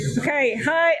Okay,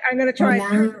 hi, I'm going to try.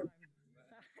 Hola,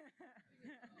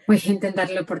 voy a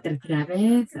intentarlo por tercera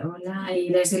vez. Hola, y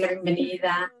les doy la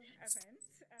bienvenida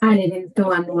al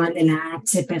evento anual de la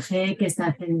HPG que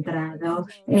está centrado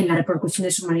en las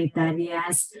repercusiones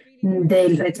humanitarias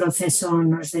del retroceso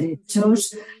en los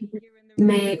derechos.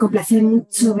 Me complace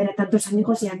mucho ver a tantos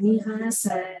amigos y amigas,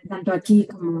 tanto aquí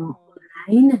como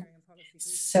online.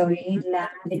 Soy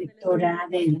la directora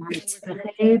del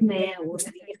HPG. Me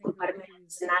gustaría disculparme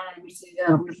antes de nada, hemos tenido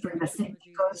algunos problemas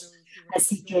técnicos,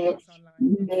 así que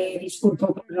me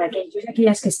disculpo por aquellos y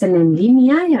aquellas que estén en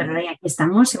línea y ahora ya aquí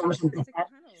estamos y vamos a empezar.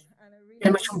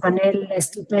 Tenemos un panel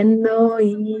estupendo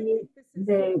y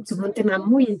sobre un tema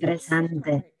muy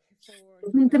interesante.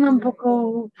 Un tema un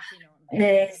poco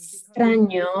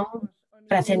extraño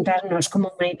para centrarnos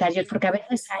como humanitarios, porque a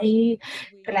veces hay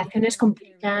relaciones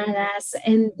complicadas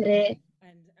entre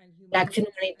la acción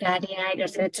humanitaria y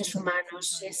los derechos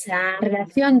humanos. Esa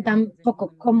relación tan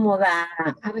poco cómoda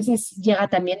a veces llega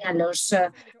también a los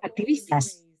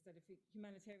activistas.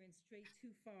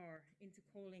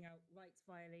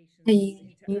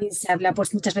 Y se habla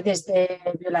pues muchas veces de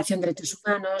violación de derechos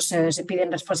humanos, se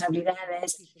piden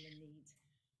responsabilidades.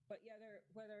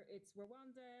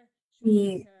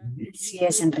 Y si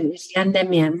es en Irlanda, en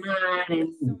Myanmar,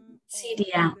 en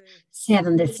Siria, sea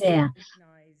donde sea,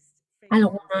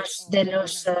 algunos de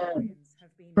los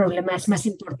problemas más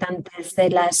importantes de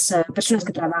las personas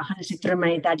que trabajan en el sector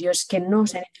humanitario es que no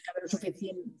se ha identificado lo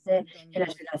suficiente en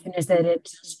las violaciones de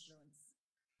derechos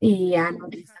y han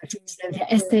utilizado su influencia.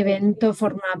 Este evento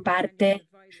forma parte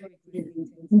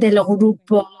del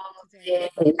grupo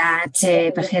de la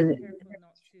HPG.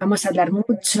 Vamos a hablar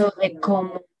mucho de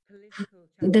cómo,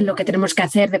 de lo que tenemos que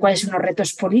hacer, de cuáles son los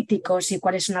retos políticos y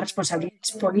cuáles son las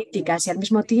responsabilidades políticas. Y al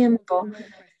mismo tiempo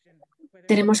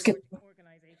tenemos que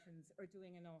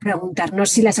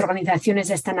preguntarnos si las organizaciones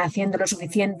están haciendo lo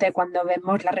suficiente cuando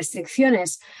vemos las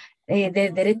restricciones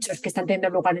de derechos que están teniendo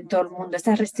lugar en todo el mundo.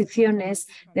 Estas restricciones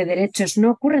de derechos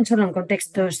no ocurren solo en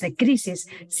contextos de crisis,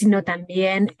 sino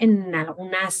también en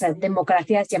algunas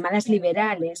democracias llamadas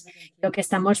liberales. Lo que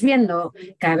estamos viendo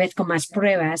cada vez con más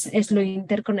pruebas es lo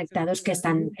interconectados que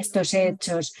están estos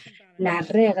hechos, las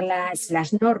reglas,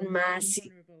 las normas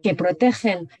que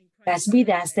protegen las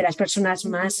vidas de las personas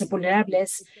más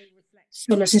vulnerables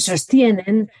solo se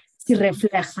sostienen si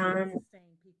reflejan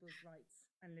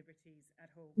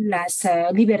las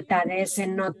libertades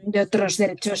de otros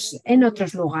derechos en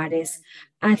otros lugares.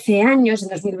 Hace años, en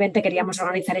 2020, queríamos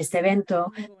organizar este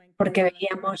evento porque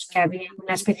veíamos que había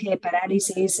una especie de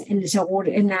parálisis en el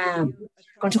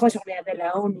Consejo de Seguridad de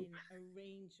la ONU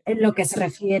en lo que se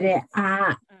refiere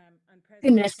a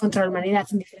crímenes contra la humanidad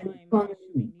en diferentes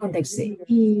contextos.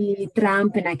 Y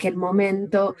Trump en aquel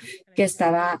momento que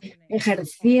estaba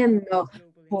ejerciendo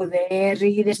poder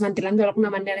y desmantelando de alguna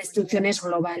manera instituciones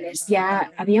globales.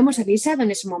 Ya habíamos avisado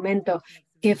en ese momento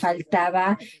que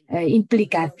faltaba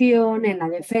implicación en la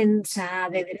defensa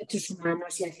de derechos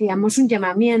humanos y hacíamos un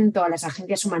llamamiento a las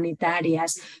agencias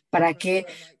humanitarias para que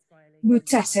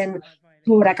luchasen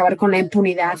por acabar con la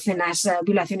impunidad en las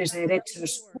violaciones de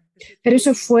derechos. Pero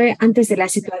eso fue antes de la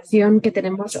situación que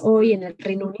tenemos hoy en el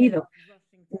Reino Unido,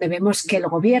 donde vemos que el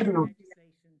gobierno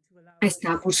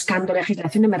está buscando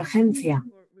legislación de emergencia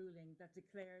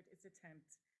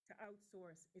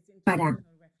para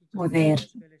poder,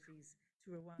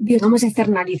 digamos,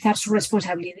 externalizar su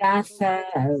responsabilidad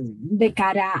de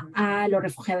cara a los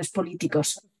refugiados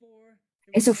políticos.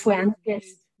 Eso fue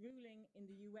antes de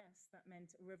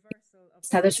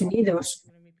Estados Unidos.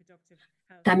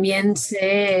 También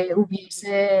se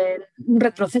hubiese un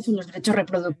retroceso en los derechos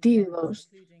reproductivos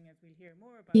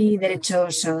y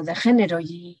derechos de género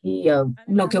y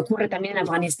lo que ocurre también en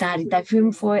Afganistán. Y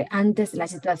también fue antes de la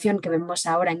situación que vemos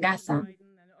ahora en Gaza,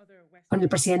 con el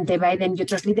presidente Biden y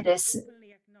otros líderes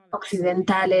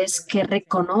occidentales que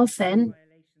reconocen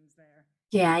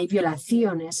que hay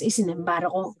violaciones y, sin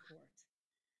embargo,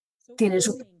 tienen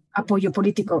su apoyo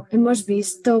político. Hemos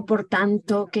visto, por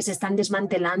tanto, que se están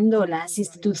desmantelando las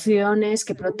instituciones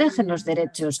que protegen los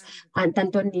derechos,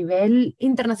 tanto a nivel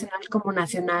internacional como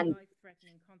nacional.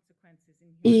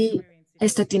 Y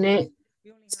esto tiene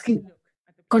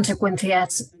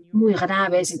consecuencias muy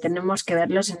graves y tenemos que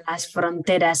verlos en las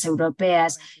fronteras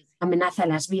europeas. Amenaza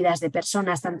las vidas de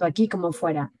personas, tanto aquí como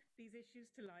fuera.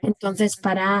 Entonces,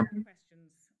 para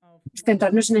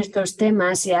centrarnos en estos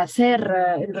temas y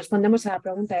respondemos a la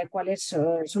pregunta de cuáles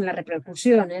son las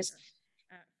repercusiones.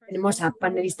 Tenemos a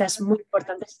panelistas muy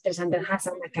importantes, interesantes.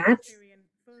 Hassan Nakat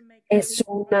es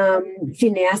un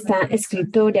cineasta,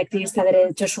 escritor y activista de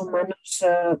derechos humanos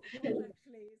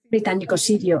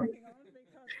británico-sirio.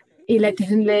 Y le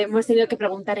hemos tenido que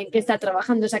preguntar en qué está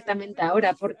trabajando exactamente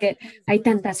ahora, porque hay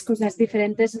tantas cosas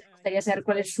diferentes. Me gustaría saber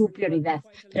cuál es su prioridad.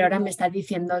 Pero ahora me está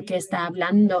diciendo que está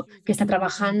hablando, que está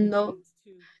trabajando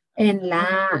en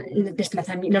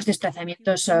los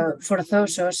desplazamientos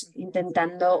forzosos,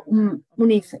 intentando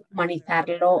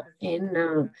humanizarlo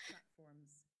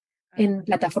en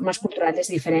plataformas culturales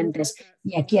diferentes.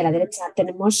 Y aquí a la derecha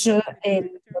tenemos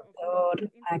el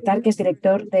doctor Akhtar, que es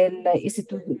director del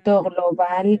Instituto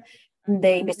Global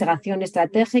de Investigación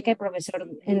Estratégica y profesor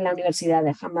en la Universidad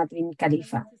de Hamad bin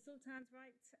Khalifa.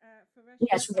 Y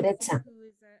a su derecha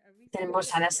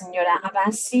tenemos a la señora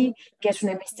Abbasi, que es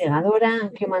una investigadora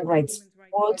en Human Rights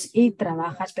Watch y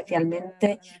trabaja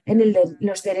especialmente en el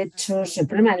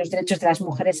problema de los derechos de las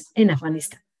mujeres en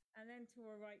Afganistán.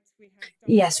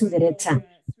 Y a su derecha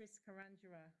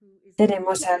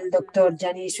tenemos al doctor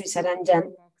Jani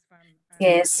Swissaranjan,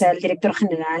 que es el director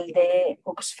general de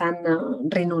Oxfam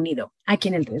Reino Unido, aquí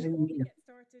en el Reino Unido.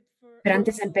 Pero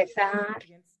antes de empezar,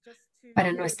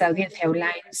 para nuestra audiencia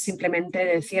online, simplemente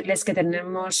decirles que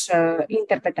tenemos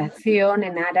interpretación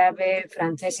en árabe,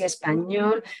 francés y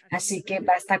español, así que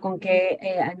basta con que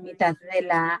a mitad de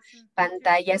la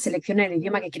pantalla seleccionen el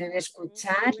idioma que quieren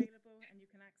escuchar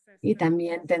y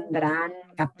también tendrán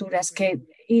capturas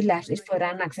y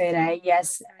podrán acceder a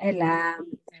ellas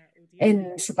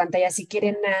en su pantalla. Si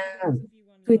quieren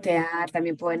tuitear,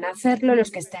 también pueden hacerlo.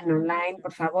 Los que estén online,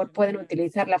 por favor, pueden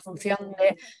utilizar la función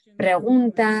de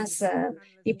preguntas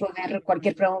y poner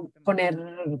poner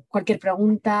cualquier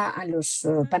pregunta a los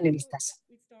panelistas.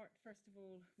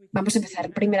 Vamos a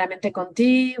empezar primeramente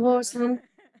contigo, Sam.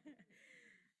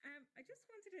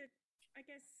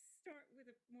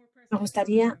 Me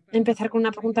gustaría empezar con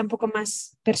una pregunta un poco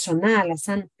más personal,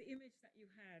 Sam.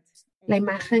 La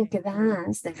imagen que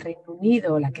das del Reino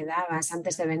Unido, la que dabas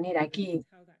antes de venir aquí,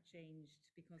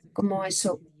 cómo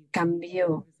eso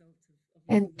cambió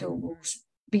en tus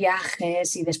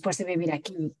viajes y después de vivir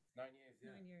aquí.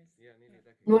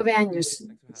 9 años.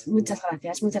 Muchas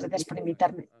gracias por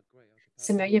invitarme.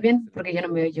 ¿Se me oye bien? Porque yo no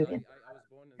me oyo bien.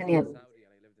 Genial.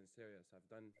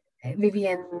 Viví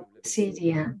en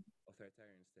Siria,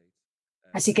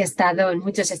 así que he estado en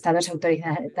muchos estados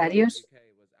autoritarios.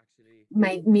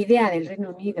 Mi idea del Reino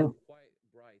Unido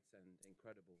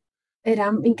era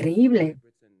increíble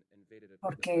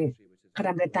porque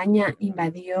Gran Bretaña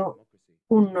invadió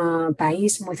un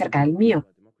país muy cerca del mío.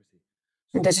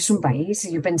 Entonces es un país,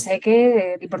 y yo pensé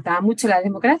que le importaba mucho la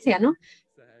democracia, ¿no?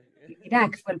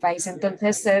 Irak fue el país.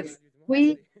 Entonces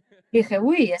fui y dije,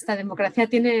 uy, esta democracia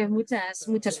tiene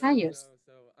muchos fallos.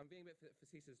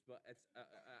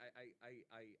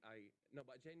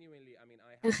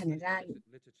 En general,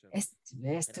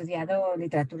 he estudiado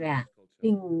literatura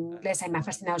inglesa y me ha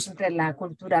fascinado siempre la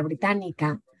cultura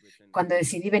británica. Cuando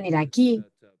decidí venir aquí,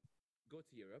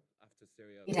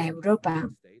 ir a Europa,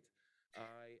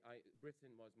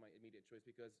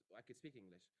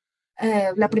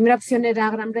 la primera opción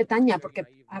era Gran Bretaña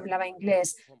porque hablaba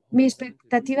inglés. Mi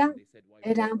expectativa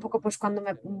era un poco pues cuando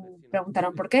me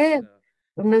preguntaron por qué, en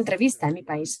una entrevista en mi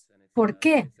país, ¿por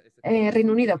qué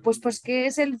Reino Unido? Pues que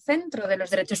es el centro de los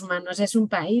derechos humanos, es un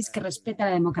país que respeta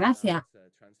la democracia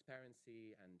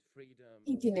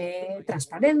y tiene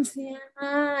transparencia,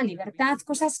 libertad,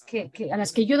 cosas a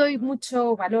las que yo doy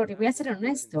mucho valor. Y voy a ser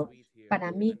honesto,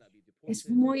 para mí es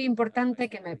muy importante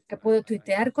que puedo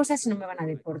tuitear cosas y no me van a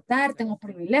deportar, tengo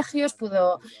privilegios,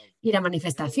 puedo ir a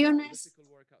manifestaciones,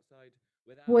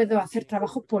 puedo hacer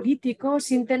trabajo político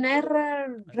sin tener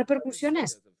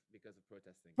repercusiones.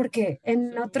 Porque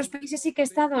en otros países sí que he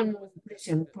estado en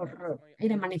prisión por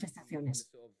ir a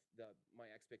manifestaciones.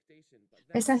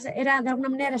 Esa era de alguna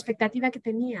manera la expectativa que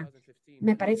tenía.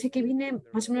 Me parece que vine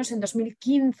más o menos en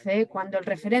 2015, cuando el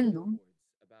referéndum,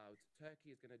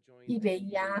 y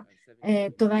veía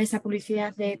toda esa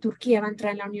publicidad de Turquía va a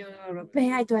entrar en la Unión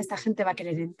Europea y toda esta gente va a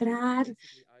querer entrar,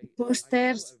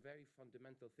 pósters,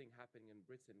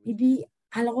 y vi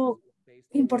algo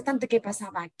importante que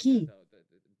pasaba aquí,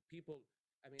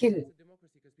 que,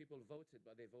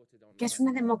 que es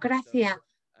una democracia,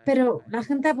 pero la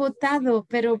gente ha votado,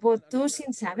 pero votó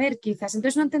sin saber quizás,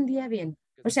 entonces no entendía bien.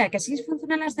 O sea, que así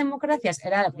funcionan las democracias.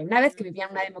 Era la primera vez que vivía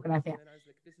en una democracia.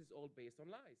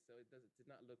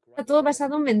 Está todo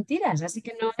basado en mentiras, así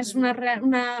que no es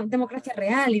una democracia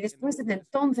real. Y después, desde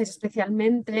entonces,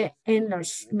 especialmente en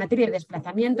materia de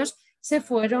desplazamientos, se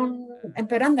fueron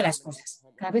empeorando las cosas,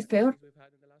 cada vez peor.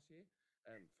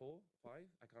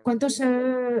 ¿Cuántos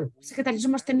secretarios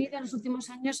hemos tenido en los últimos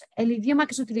años? El idioma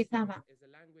que se utilizaba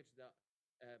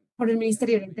por el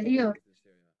Ministerio del Interior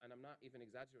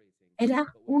era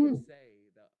un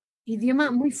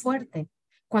idioma muy fuerte.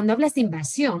 Cuando hablas de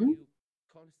invasión,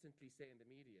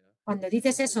 Cuando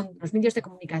dices eso en los medios de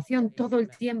comunicación todo el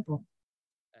tiempo,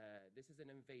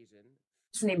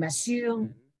 es una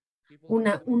invasión,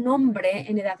 un hombre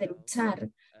en edad de luchar,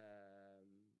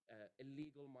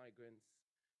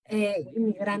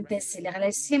 inmigrantes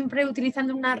ilegales, siempre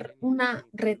utilizando una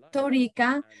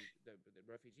retórica.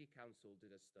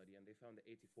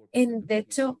 De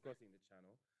hecho,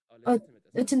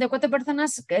 84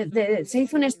 personas, se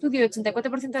hizo un estudio,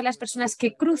 84% de las personas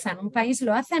que cruzan un país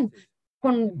lo hacen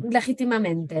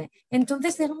legítimamente.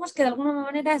 Entonces, digamos que de alguna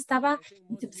manera estaba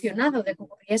decepcionado de que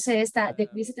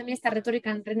hubiese también esta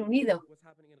retórica en Reino Unido.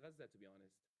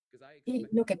 Y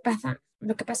lo que pasa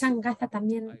en Gaza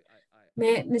también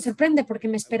me sorprende porque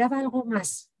me esperaba algo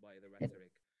más.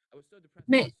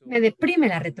 Me deprime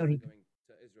la retórica.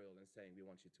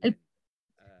 El,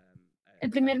 el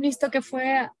primer ministro que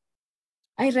fue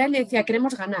a Israel le decía,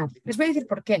 queremos ganar. Les voy a decir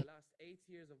por qué.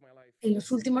 En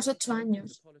los últimos 8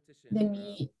 años de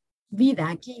mi vida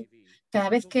aquí, cada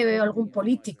vez que veo a algún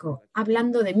político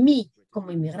hablando de mí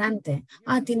como inmigrante,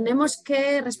 tenemos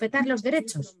que respetar los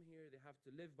derechos.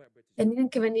 Tienen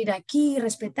que venir aquí y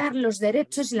respetar los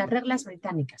derechos y las reglas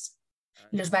británicas,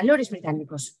 los valores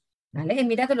británicos. ¿Vale? He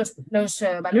mirado los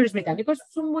valores británicos,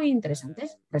 son muy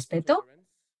interesantes. Respeto,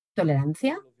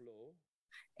 tolerancia,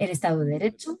 el Estado de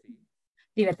Derecho,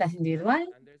 libertad individual,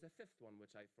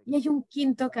 y hay un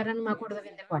quinto que ahora no me acuerdo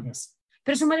bien de cuál es.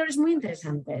 Pero son valores muy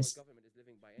interesantes.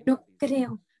 No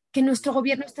creo que nuestro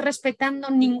gobierno esté respetando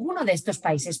ninguno de estos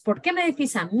países. ¿Por qué me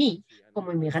decís a mí,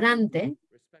 como inmigrante,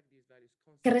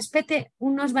 que respete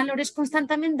unos valores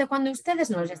constantemente cuando ustedes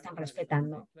no los están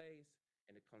respetando?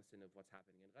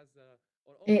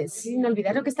 Sin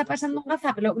olvidar lo que está pasando en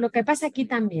Gaza, lo que pasa aquí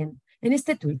también, en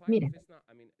este tuit, miren.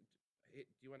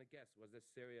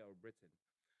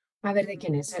 A ver de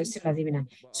quién es, a ver si lo adivinan.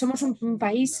 Somos un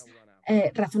país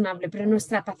razonable, pero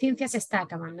nuestra paciencia se está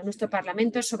acabando. Nuestro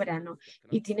Parlamento es soberano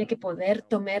y tiene que poder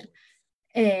tomar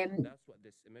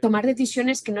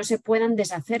decisiones que no se puedan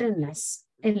deshacer en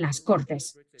las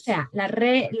Cortes. O sea, la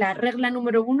regla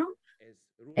número 1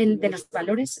 de los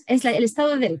valores es el Estado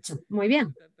de Derecho. Muy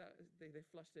bien.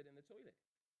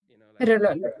 Pero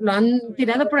lo han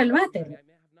tirado por el váter,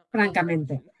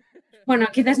 francamente. Bueno,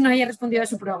 quizás no haya respondido a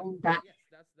su pregunta.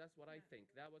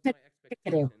 Pero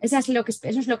creo, eso es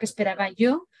lo que esperaba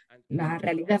yo, la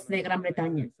realidad de Gran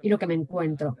Bretaña y lo que me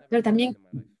encuentro. Pero también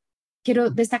quiero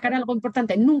destacar algo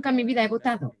importante. Nunca en mi vida he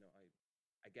votado.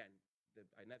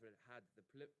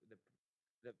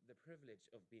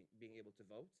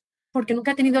 Porque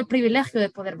nunca he tenido el privilegio de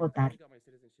poder votar.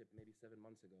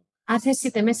 Hace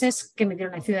 7 meses que me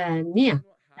dieron la ciudadanía.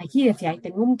 Allí decía,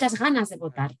 tengo muchas ganas de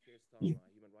votar.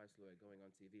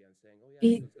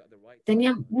 Y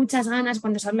tenía muchas ganas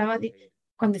cuando se hablaba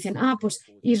cuando decían, pues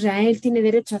Israel tiene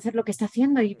derecho a hacer lo que está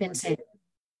haciendo. Y pensé,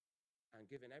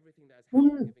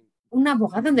 un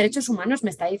abogado en derechos humanos me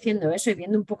está diciendo eso y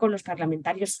viendo un poco los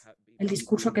parlamentarios, el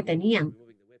discurso que tenían.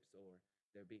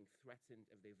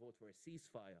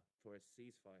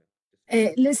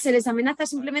 Se les amenaza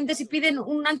simplemente si piden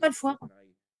un alto al fuego.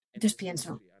 Entonces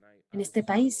pienso, en este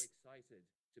país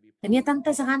tenía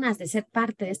tantas ganas de ser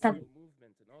parte de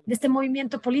este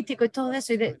movimiento político y todo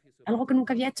eso, y de algo que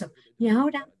nunca había hecho. Y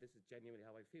ahora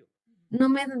no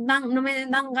me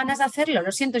dan ganas de hacerlo.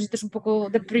 Lo siento, esto es un poco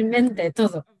deprimente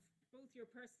todo.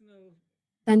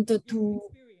 Tanto tu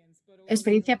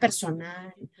experiencia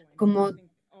personal como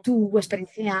tu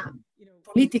experiencia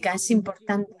política es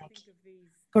importante aquí.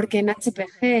 Porque en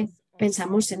HPG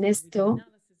pensamos en esto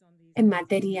en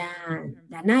materia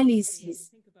de análisis,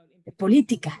 de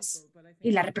políticas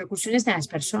y las repercusiones de las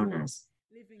personas.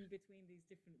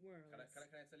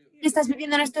 Estás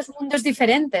viviendo en estos mundos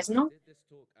diferentes, ¿no?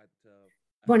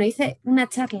 Bueno, hice una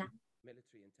charla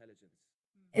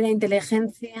de la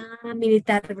inteligencia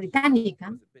militar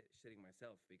británica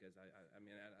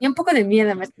y un poco de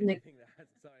miedo.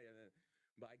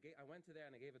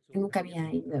 Nunca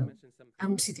había ido a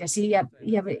un sitio así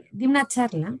y di una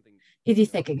charla y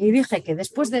dije que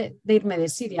después de irme de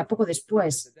Siria, poco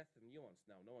después,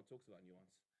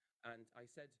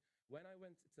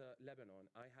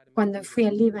 cuando fui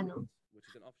al Líbano,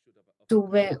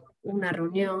 tuve una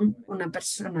reunión, una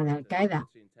persona de Al-Qaeda,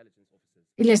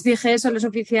 y les dije eso a los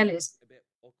oficiales.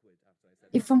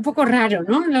 Y fue un poco raro,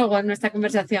 ¿no? Luego en nuestra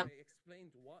conversación.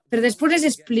 Pero después les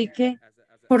expliqué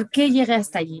por qué llegué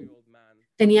hasta allí.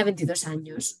 Tenía 22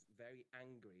 años.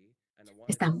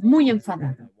 Estaba muy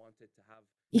enfadado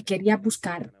y quería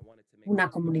buscar una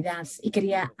comunidad y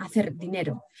quería hacer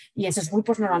dinero. Y esos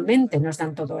grupos normalmente nos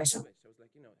dan todo eso.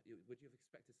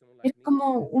 Es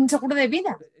como un seguro de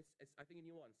vida.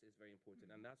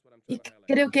 Y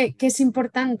creo que es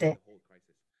importante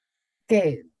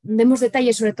que demos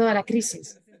detalles sobre toda la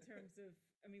crisis.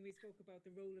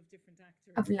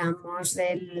 Hablamos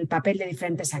del papel de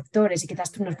diferentes actores y quizás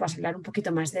tú nos puedas hablar un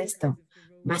poquito más de esto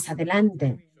más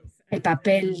adelante, el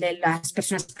papel de las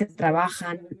personas que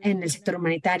trabajan en el sector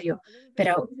humanitario.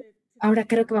 Pero ahora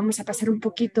creo que vamos a pasar un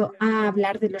poquito a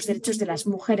hablar de los derechos de las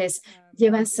mujeres.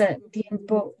 Llevas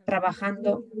tiempo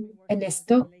trabajando en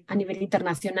esto a nivel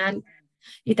internacional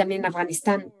y también en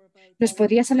Afganistán. ¿Nos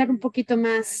podrías hablar un poquito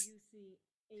más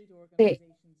de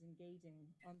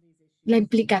la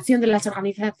implicación de las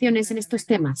organizaciones en estos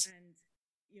temas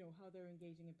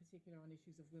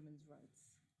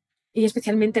y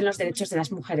especialmente en los derechos de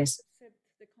las mujeres?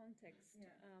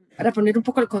 Para poner un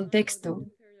poco el contexto,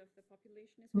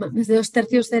 más de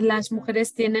 2/3 de las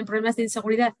mujeres tienen problemas de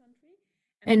inseguridad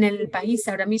en el país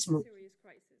ahora mismo.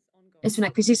 Es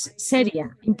una crisis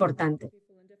seria, importante.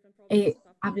 He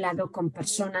hablado con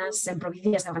personas en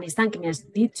provincias de Afganistán que me han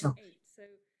dicho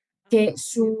que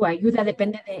su vida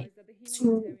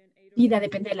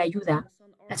depende de la ayuda.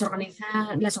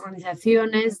 Las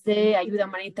organizaciones de ayuda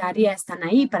humanitaria están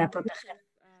ahí para proteger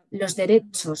los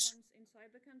derechos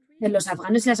de los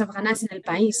afganos y las afganas en el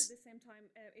país.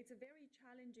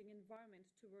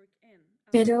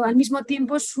 Pero al mismo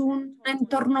tiempo es un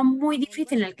entorno muy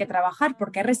difícil en el que trabajar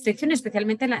porque hay restricciones,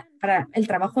 especialmente para el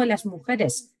trabajo de las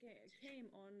mujeres.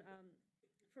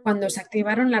 Cuando se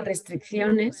activaron las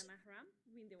restricciones,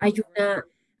 hay una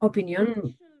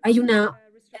opinión, hay una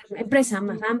empresa,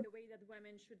 Mahram,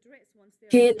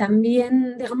 que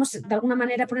también, digamos, de alguna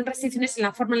manera ponen restricciones en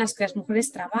la forma en la que las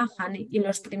mujeres trabajan y en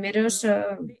los primeros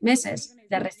meses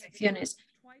de restricciones.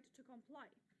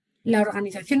 La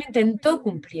organización intentó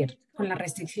cumplir con las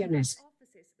restricciones.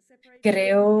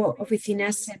 Creó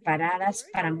oficinas separadas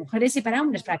para mujeres y para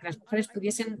hombres, para que las mujeres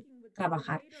pudiesen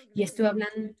trabajar. Y estuve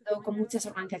hablando con muchas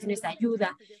organizaciones de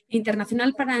ayuda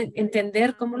internacional para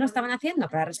entender cómo lo estaban haciendo,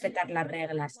 para respetar las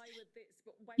reglas.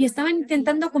 Y estaban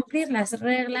intentando cumplir las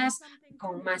reglas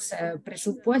con más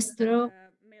presupuesto,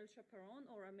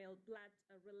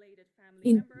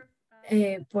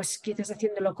 pues quizás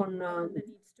haciéndolo con,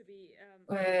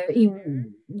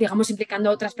 digamos, implicando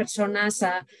a otras personas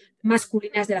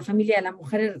masculinas de la familia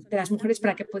de las mujeres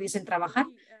para que pudiesen trabajar.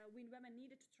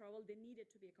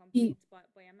 Y,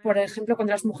 por ejemplo,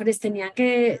 cuando las mujeres tenían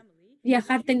que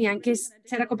viajar, tenían que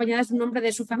ser acompañadas de un hombre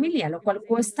de su familia, lo cual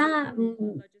cuesta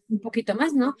un poquito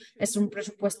más, ¿no? Es un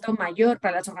presupuesto mayor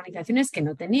para las organizaciones que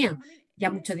no tenían ya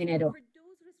mucho dinero.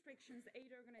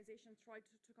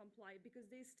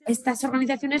 Estas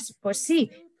organizaciones, pues sí,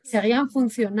 seguían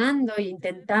funcionando e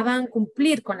intentaban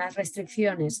cumplir con las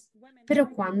restricciones, pero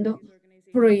cuando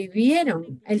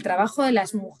prohibieron el trabajo de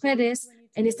las mujeres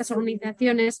en estas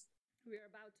organizaciones,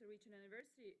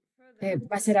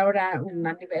 va a ser ahora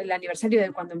el aniversario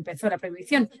de cuando empezó la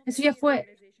prohibición, eso ya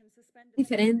fue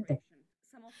diferente.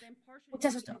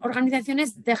 Muchas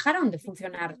organizaciones dejaron de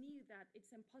funcionar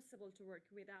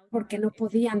porque no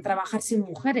podían trabajar sin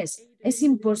mujeres. Es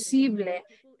imposible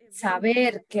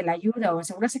saber que la ayuda o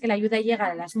asegurarse que la ayuda llega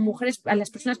a las mujeres, a las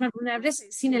personas más vulnerables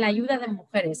sin la ayuda de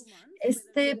mujeres.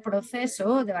 Este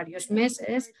proceso de varios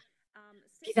meses,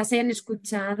 quizás hayan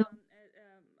escuchado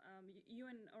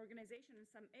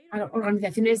a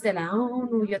organizaciones de la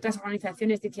ONU y otras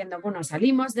organizaciones diciendo, bueno,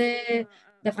 salimos de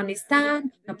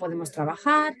Afganistán, no podemos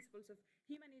trabajar.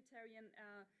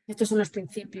 Estos son los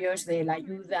principios de la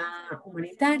ayuda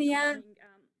humanitaria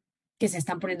que se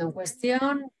están poniendo en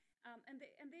cuestión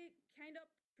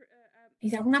y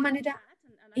de alguna manera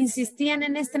insistían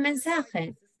en este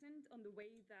mensaje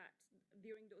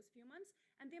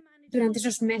durante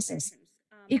esos meses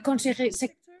y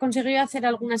se consiguió hacer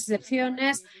algunas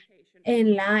excepciones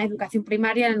en la educación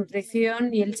primaria, la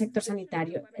nutrición y el sector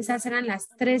sanitario. Esas eran las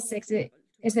tres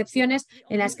excepciones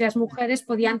en las que las mujeres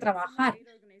podían trabajar.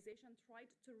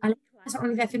 Algunas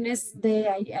organizaciones de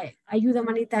ayuda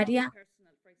humanitaria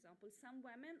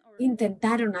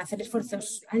intentaron hacer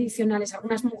esfuerzos adicionales.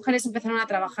 Algunas mujeres empezaron a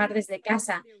trabajar desde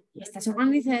casa y estas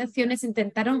organizaciones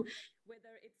intentaron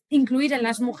incluir a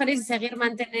las mujeres y seguir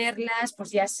mantenerlas, pues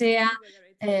ya sea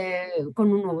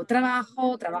con un nuevo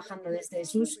trabajo, trabajando desde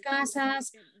sus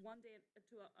casas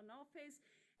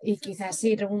y quizás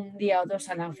ir un día o dos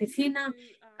a la oficina.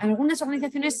 Algunas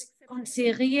organizaciones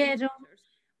consiguieron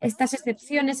estas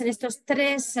excepciones en estos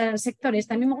tres sectores.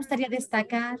 También me gustaría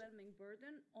destacar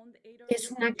que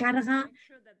es una carga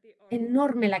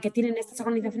enorme la que tienen estas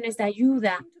organizaciones de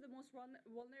ayuda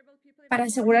para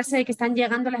asegurarse de que están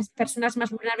llegando las personas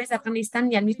más vulnerables de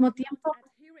Afganistán y al mismo tiempo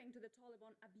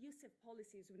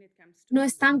no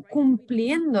están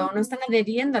cumpliendo, no están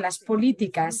adheriendo a las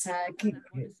políticas,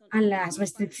 a las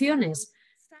restricciones.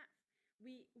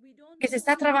 que se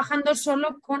está trabajando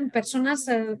solo con personas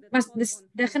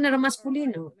de género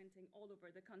masculino.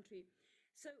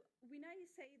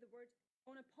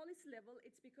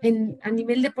 A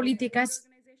nivel de políticas,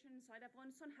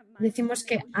 decimos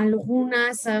que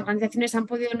algunas organizaciones han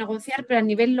podido negociar, pero a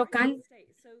nivel local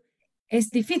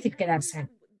es difícil quedarse.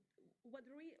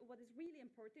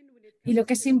 Y lo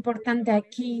que es importante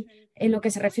aquí, en lo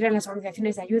que se refiere a las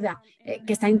organizaciones de ayuda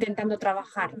que están intentando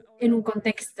trabajar en un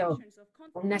contexto,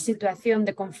 una situación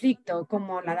de conflicto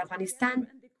como la de Afganistán,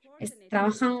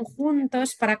 trabajan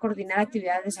juntos para coordinar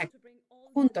actividades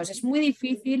juntos. Es muy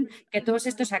difícil que todos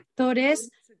estos actores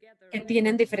que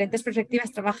tienen diferentes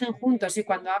perspectivas trabajen juntos. Y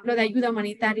cuando hablo de ayuda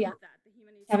humanitaria,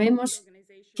 sabemos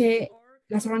que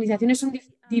las organizaciones son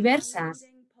diversas,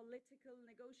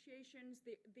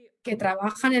 que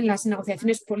trabajan en las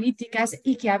negociaciones políticas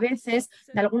y que a veces,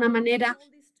 de alguna manera,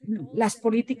 las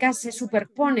políticas se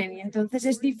superponen y entonces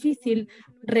es difícil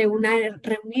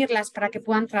reunirlas para que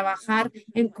puedan trabajar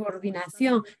en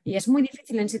coordinación. Y es muy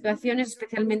difícil en situaciones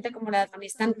especialmente como la de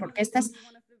Afganistán, porque estos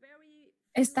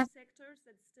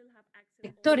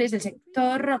sectores, el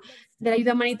sector de la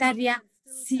ayuda humanitaria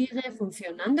sigue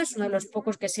funcionando, es uno de los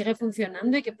pocos que sigue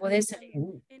funcionando y que puede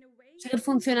seguir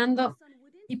funcionando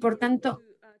y, por tanto,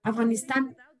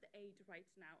 Afganistán,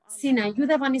 sin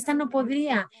ayuda, Afganistán no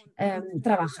podría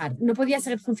trabajar, no podía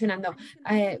seguir funcionando.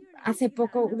 Hace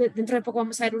poco, dentro de poco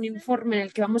vamos a ver un informe en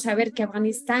el que vamos a ver que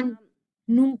Afganistán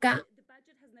nunca,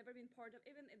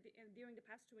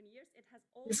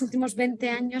 en los últimos 20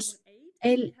 años,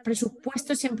 el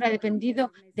presupuesto siempre ha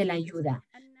dependido de la ayuda,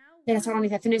 de las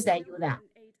organizaciones de ayuda.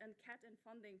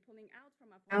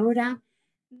 Ahora,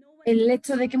 el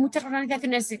hecho de que muchas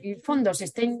organizaciones y fondos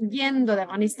estén yendo de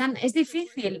Afganistán es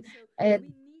difícil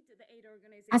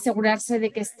asegurarse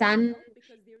de que están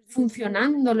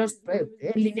funcionando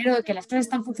el dinero, de que las cosas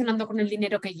están funcionando con el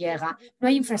dinero que llega. No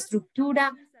hay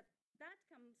infraestructura.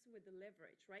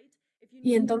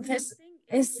 Y entonces,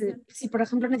 si por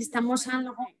ejemplo necesitamos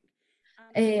algo,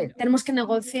 tenemos que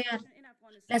negociar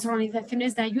las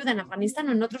organizaciones de ayuda en Afganistán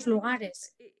o en otros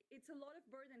lugares.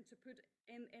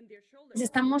 Les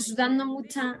estamos dando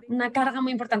una carga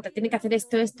muy importante. Tienen que hacer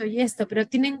esto, esto y esto, pero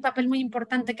tienen un papel muy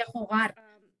importante que jugar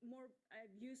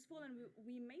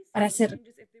para ser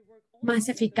más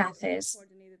eficaces.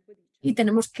 Y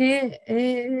tenemos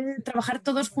que trabajar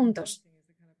todos juntos.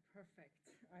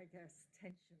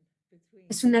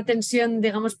 Es una tensión,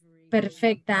 digamos,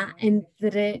 perfecta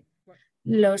entre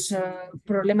los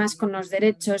problemas con los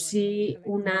derechos y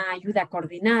una ayuda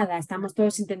coordinada. Estamos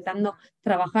todos intentando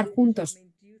trabajar juntos.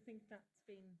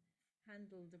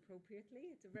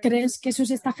 ¿Crees que eso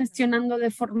se está gestionando de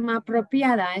forma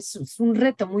apropiada? Es un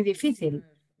reto muy difícil.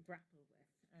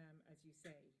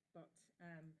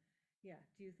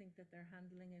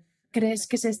 ¿Crees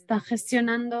que se está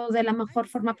gestionando de la mejor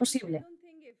forma posible?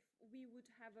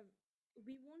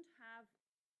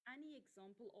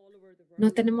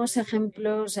 No tenemos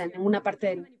ejemplos en ninguna parte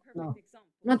del mundo.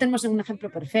 No tenemos un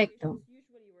ejemplo perfecto.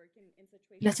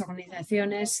 Las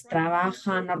organizaciones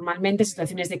trabajan normalmente en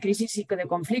situaciones de crisis y de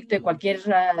conflicto y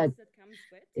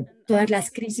todas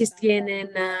las crisis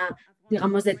tienen,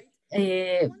 digamos,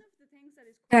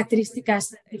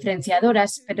 características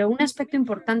diferenciadoras, pero un aspecto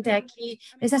importante aquí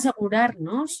es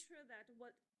asegurarnos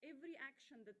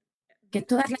que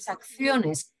todas las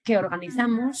acciones que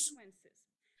organizamos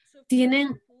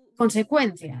tienen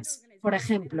consecuencias. Por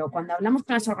ejemplo, cuando hablamos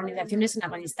con las organizaciones en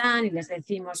Afganistán y les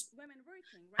decimos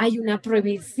hay una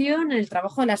prohibición en el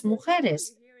trabajo de las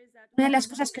mujeres, una de las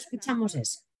cosas que escuchamos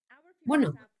es,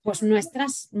 bueno, pues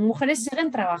nuestras mujeres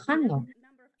siguen trabajando.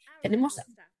 Tenemos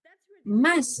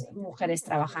más mujeres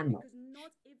trabajando.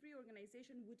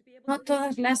 No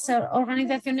todas las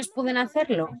organizaciones pueden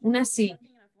hacerlo. Unas sí.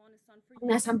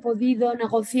 Unas han podido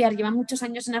negociar, llevan muchos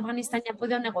años en Afganistán y han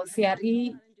podido negociar.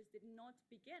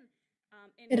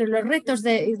 Pero los retos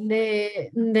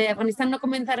de Afganistán no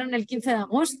comenzaron el 15 de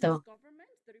agosto.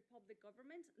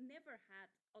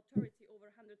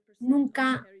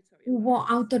 Nunca hubo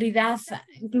autoridad,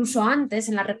 incluso antes,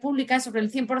 en la República sobre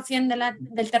el 100%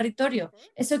 del territorio.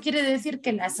 Eso quiere decir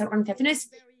que las organizaciones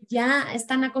ya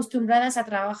están acostumbradas a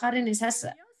trabajar en esas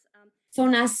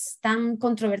zonas tan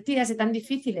controvertidas y tan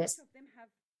difíciles.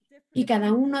 Y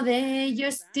cada uno de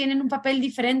ellos tienen un papel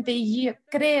diferente y yo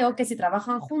creo que si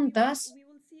trabajan juntas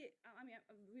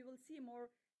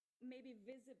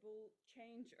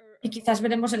y quizás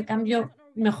veremos el cambio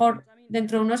mejor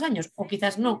dentro de unos años o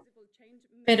quizás no,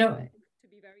 pero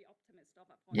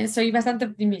soy bastante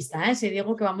optimista si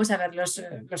digo que vamos a ver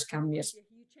los cambios.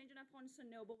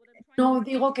 No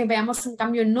digo que veamos un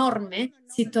cambio enorme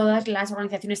si todas las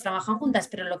organizaciones trabajan juntas,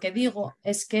 pero lo que digo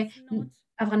es que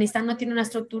Afganistán no tiene una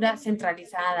estructura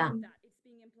centralizada.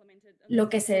 Lo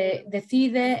que se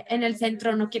decide en el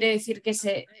centro no quiere decir que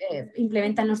se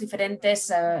implementan los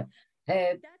diferentes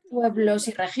pueblos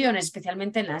y regiones,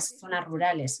 especialmente en las zonas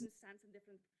rurales.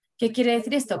 ¿Qué quiere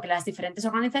decir esto? Que las diferentes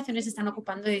organizaciones están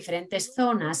ocupando diferentes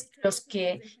zonas. Los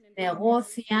que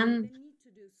negocian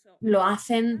lo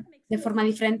hacen de forma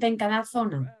diferente en cada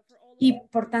zona. Y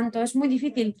por tanto es muy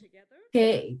difícil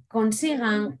que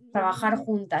consigan trabajar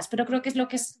juntas, pero creo que es lo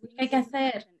que hay que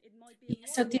hacer. Y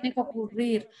eso tiene que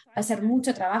ocurrir. Va a ser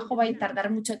mucho trabajo, va a tardar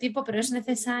mucho tiempo, pero es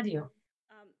necesario.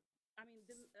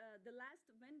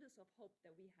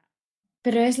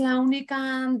 Pero es la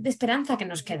única esperanza que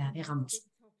nos queda, digamos.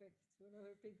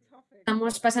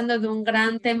 Estamos pasando de un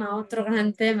gran tema a otro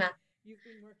gran tema.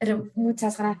 Pero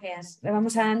muchas gracias. Le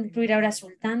vamos a incluir ahora a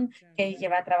Sultán, que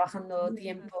lleva trabajando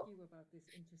tiempo.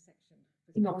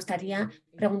 Y me gustaría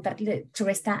preguntarle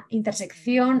sobre esta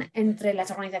intersección entre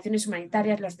las organizaciones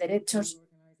humanitarias, los derechos,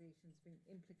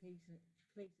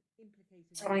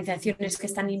 las organizaciones que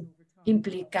están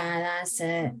implicadas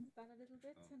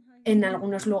en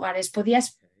algunos lugares.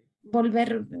 ¿Podías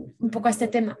volver un poco a este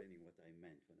tema?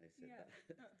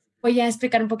 Voy a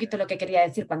explicar un poquito lo que quería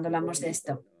decir cuando hablamos de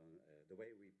esto.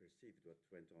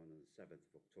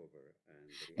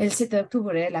 El 7 de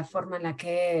octubre, la forma en la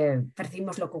que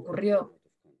percibimos lo que ocurrió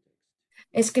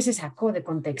es que se sacó de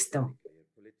contexto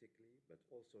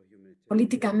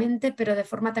políticamente, pero de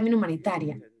forma también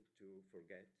humanitaria.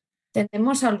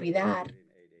 Tendemos a olvidar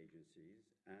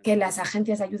que las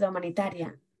agencias de ayuda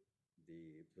humanitaria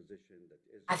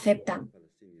aceptan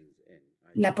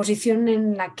la posición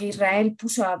en la que Israel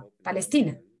puso a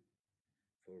Palestina.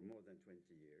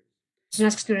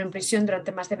 Personas que estuvieron en prisión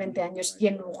durante más de 20 años y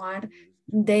en lugar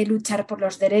de luchar por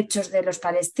los derechos de los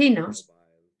palestinos,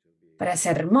 para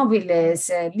ser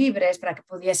móviles, libres, para que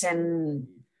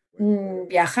pudiesen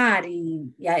viajar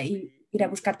y ir a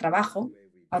buscar trabajo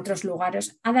a otros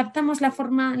lugares, adaptamos la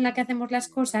forma en la que hacemos las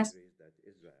cosas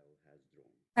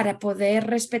para poder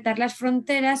respetar las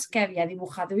fronteras que había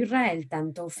dibujado Israel,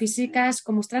 tanto físicas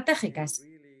como estratégicas.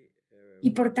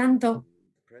 Y por tanto,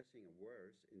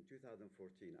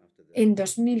 en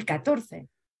 2014,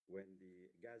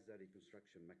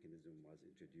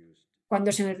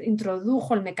 cuando se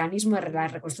introdujo el mecanismo de la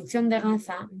reconstrucción de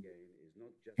Gaza,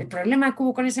 el problema que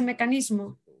hubo con ese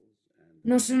mecanismo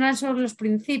no son solo los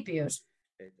principios,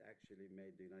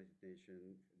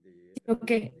 sino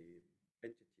que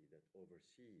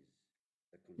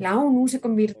la ONU se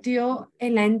convirtió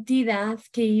en la entidad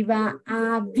que iba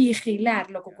a vigilar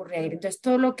lo que ocurría ahí. Entonces,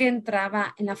 todo lo que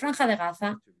entraba en la franja de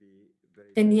Gaza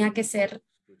tenía que ser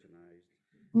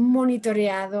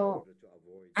monitoreado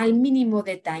al mínimo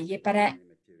detalle para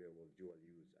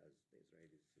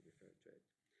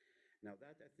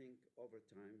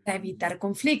evitar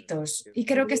conflictos. Y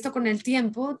creo que esto con el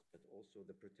tiempo,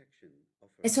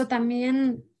 eso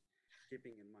también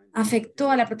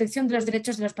afectó a la protección de los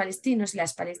derechos de los palestinos y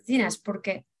las palestinas,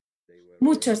 porque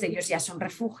muchos de ellos ya son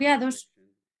refugiados,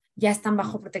 ya están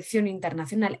bajo protección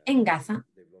internacional en Gaza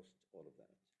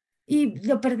y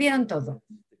lo perdieron todo.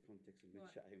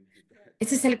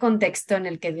 Ese es el contexto en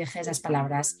el que dije esas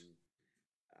palabras.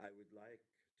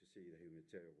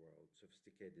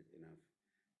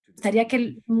 Me gustaría que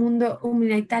el mundo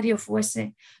humanitario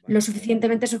fuese lo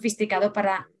suficientemente sofisticado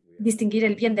para distinguir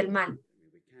el bien del mal.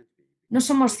 No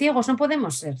somos ciegos, no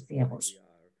podemos ser ciegos.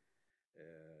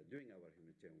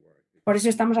 Por eso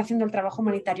estamos haciendo el trabajo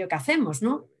humanitario que hacemos,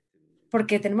 ¿no?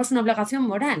 Porque tenemos una obligación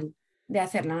moral de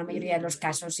hacerlo en la mayoría de los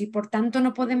casos y por tanto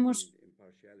no podemos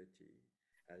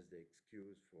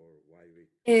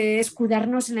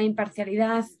escudarnos en la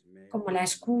imparcialidad como la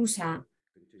excusa.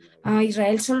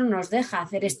 Israel solo nos deja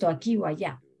hacer esto aquí o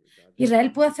allá.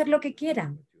 Israel puede hacer lo que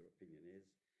quiera.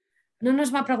 No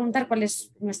nos va a preguntar cuál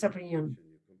es nuestra opinión.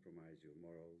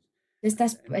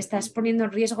 Estás poniendo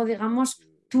en riesgo, digamos,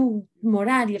 tu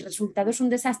moral y el resultado es un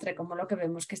desastre como lo que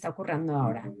vemos que está ocurriendo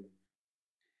ahora.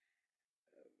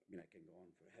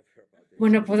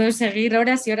 Bueno, puedo seguir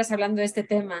horas y horas hablando de este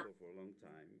tema,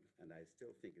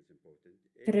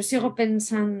 pero sigo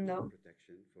pensando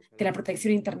que la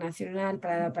protección internacional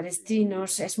para los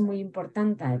palestinos es muy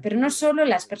importante, pero no solo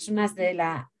las personas de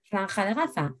la Franja de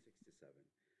Gaza.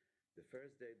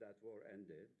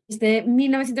 Desde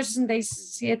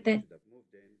 1967,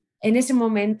 en ese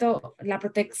momento, la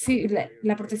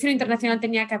protección internacional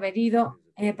tenía que haber ido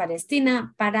a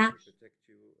Palestina para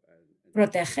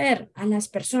proteger a las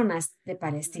personas de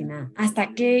Palestina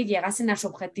hasta que llegasen a su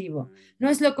objetivo. No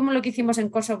es como lo que hicimos en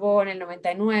Kosovo en el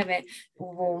 99,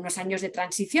 hubo unos años de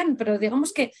transición, pero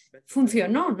digamos que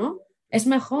funcionó, ¿no? Es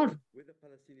mejor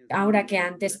ahora que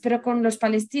antes, pero con los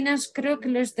palestinos creo que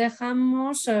los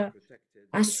dejamos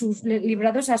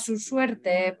librados a su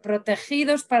suerte,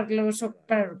 protegidos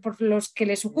por los que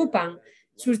les ocupan.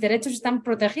 Sus derechos están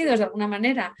protegidos de alguna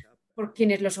manera por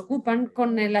quienes los ocupan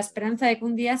con la esperanza de que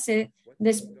un día se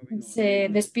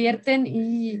despierten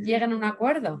y lleguen a un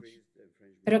acuerdo.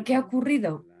 ¿Pero qué ha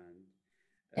ocurrido?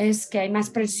 Es que hay más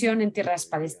presión en tierras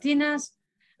palestinas,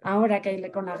 ahora que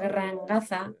hay con la guerra en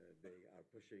Gaza.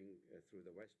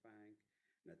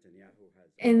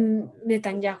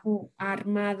 Netanyahu ha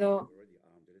armado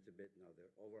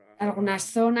algunas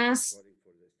zonas,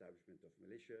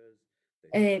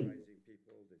 eh,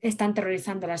 están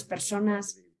terrorizando a las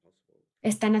personas,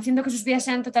 están haciendo que sus vidas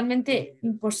sean totalmente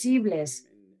imposibles.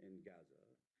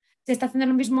 Se está haciendo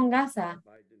lo mismo en Gaza.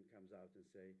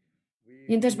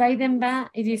 Y entonces Biden va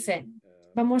y dice,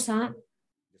 vamos a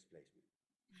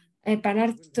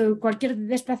parar cualquier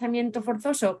desplazamiento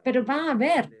forzoso, pero va a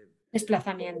haber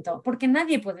desplazamiento, porque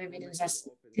nadie puede vivir en esas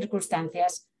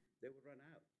circunstancias.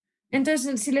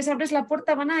 Entonces, si les abres la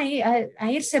puerta, van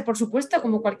a irse, por supuesto,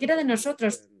 como cualquiera de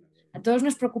nosotros. A todos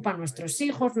nos preocupan nuestros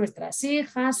hijos, nuestras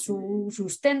hijas, su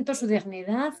sustento, su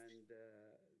dignidad.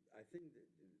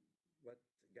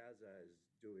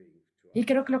 Y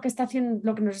creo que lo que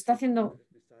nos está haciendo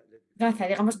Gaza,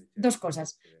 digamos, dos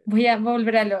cosas. Voy a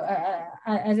volver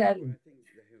a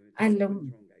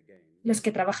los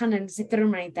que trabajan en el sector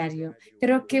humanitario.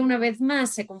 Creo que una vez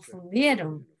más se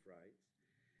confundieron.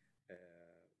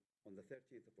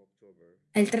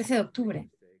 El 13 de octubre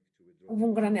hubo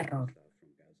un gran error.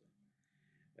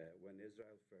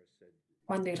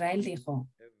 Cuando Israel dijo,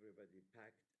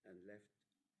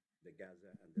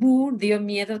 dio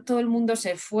miedo, todo el mundo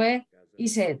se fue y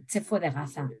se fue de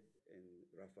Gaza.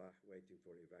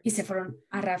 Y se fueron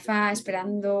a Rafah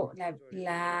esperando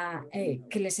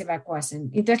que les evacuasen.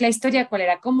 Entonces, la historia, ¿cuál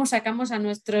era? ¿Cómo sacamos a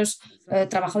nuestros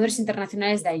trabajadores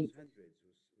internacionales de ahí?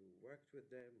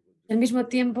 Al mismo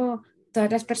tiempo, todas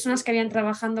las personas que habían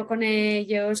trabajado con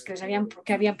ellos, que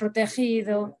habían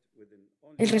protegido,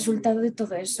 el resultado de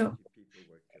todo eso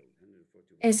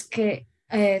es que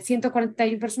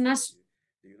 141 personas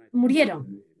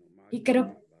murieron. Y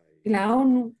creo que la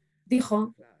ONU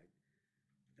dijo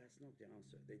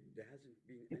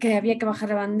que había que bajar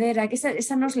la bandera, que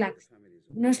esa no es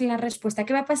la respuesta.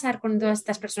 ¿Qué va a pasar con todas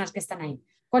estas personas que están ahí?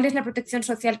 ¿Cuál es la protección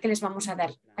social que les vamos a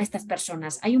dar a estas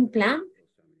personas? ¿Hay un plan?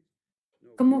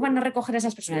 ¿Cómo van a recoger a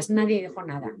esas personas? Nadie dijo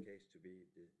nada.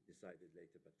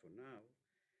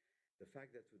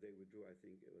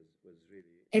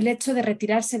 El hecho de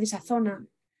retirarse de esa zona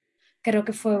creo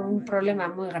que fue un problema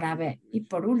muy grave. Y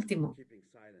por último,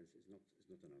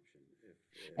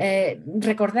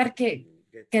 recordar que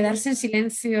quedarse en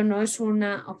silencio no es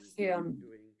una opción.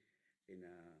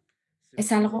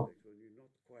 Es algo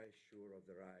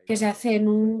que se hace en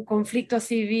un conflicto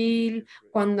civil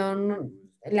cuando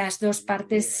las dos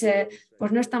partes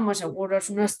pues no estamos seguros,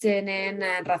 unos tienen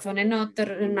razón en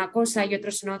una cosa y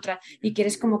otros en otra, y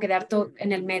quieres como quedar todo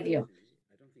en el medio.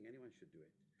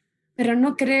 Pero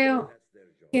no creo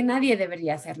que nadie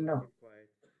debería hacerlo.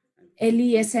 El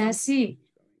IS sí,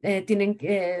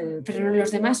 pero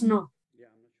los demás no.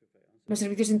 Los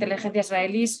servicios de inteligencia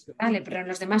israelíes, vale, pero en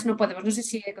los demás no podemos. No sé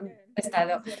si he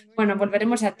contestado. Bueno,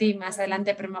 volveremos a ti más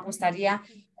adelante, pero me gustaría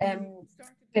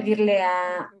pedirle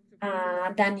a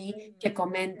Dani que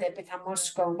comente.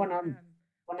 Empezamos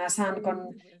con Hassan,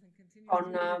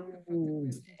 con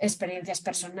experiencias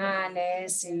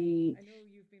personales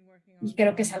y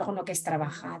creo que es algo en lo que has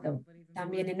trabajado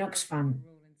también en Oxfam.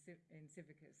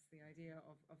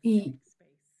 Y,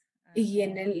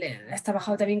 has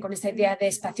trabajado también con esta idea de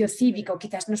espacio cívico.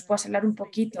 Quizás nos puedas hablar un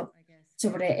poquito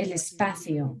sobre el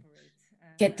espacio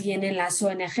que tienen las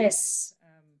ONGs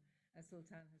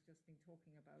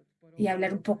y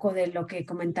hablar un poco de lo que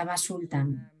comentaba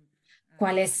Sultan.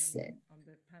 ¿Cuál es,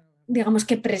 digamos,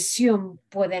 qué presión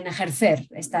pueden ejercer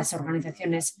estas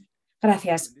organizaciones?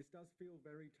 Gracias.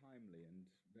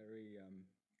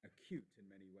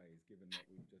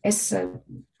 Es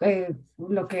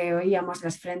lo que oíamos,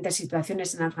 las diferentes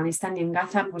situaciones en Afganistán y en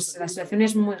Gaza, pues la situación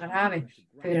es muy grave,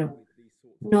 pero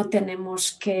no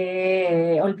tenemos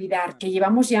que olvidar que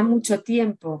llevamos ya mucho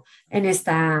tiempo en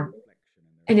estas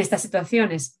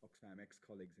situaciones.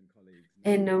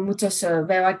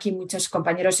 Veo aquí muchos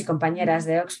compañeros y compañeras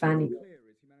de Oxfam.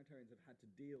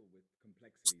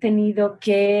 Hemos tenido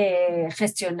que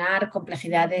gestionar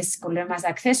complejidades, problemas de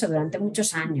acceso durante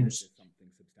muchos años.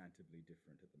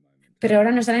 pero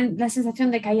ahora nos da la sensación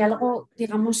de que hay algo,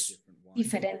 digamos,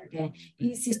 diferente.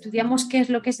 Y si estudiamos qué es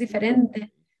lo que es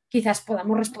diferente, quizás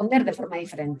podamos responder de forma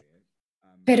diferente.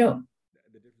 Pero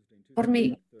por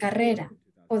mi carrera,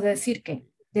 puedo decir que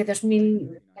de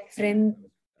 2000, la diferencia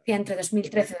entre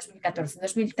 2013 y 2014, en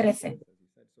 2013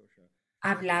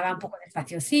 hablaba un poco de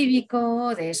espacio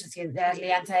cívico, de la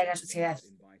alianza de la sociedad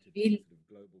civil,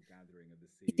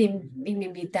 y me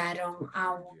invitaron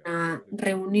a una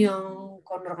reunión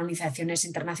con organizaciones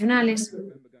internacionales.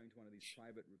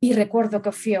 Y recuerdo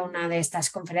que fui a una de estas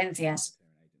conferencias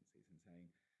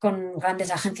con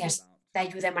grandes agencias de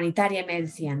ayuda humanitaria y me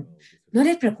decían, ¿no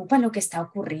les preocupa lo que está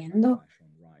ocurriendo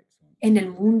en el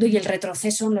mundo y el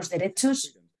retroceso en los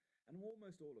derechos?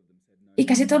 Y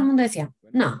casi todo el mundo decía,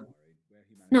 no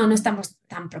estamos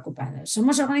tan preocupados.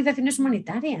 Somos organizaciones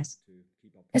humanitarias.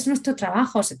 Es nuestro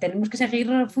trabajo, tenemos que seguir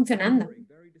funcionando.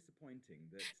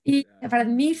 Y para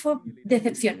mí fue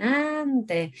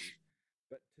decepcionante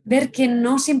ver que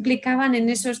no se implicaban en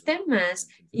esos temas.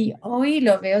 Y hoy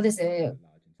lo veo desde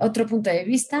otro punto de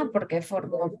vista porque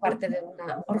formo parte de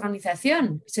una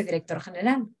organización, soy director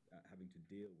general.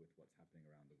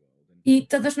 Y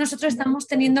todos nosotros estamos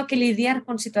teniendo que lidiar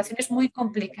con situaciones muy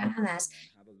complicadas.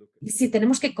 Y si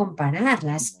tenemos que comparar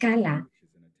la escala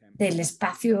del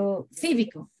espacio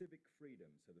cívico,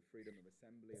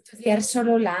 estudiar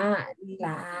solo la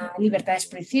libertad de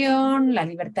expresión, la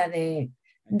libertad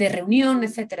de reunión,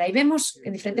 etcétera. Y vemos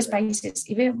en diferentes países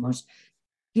y vemos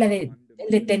el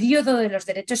deterioro de los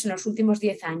derechos en los últimos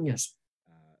 10 años.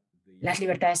 Las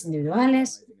libertades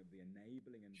individuales,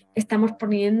 estamos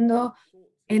poniendo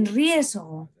en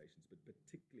riesgo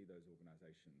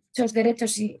esos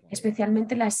derechos y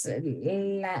especialmente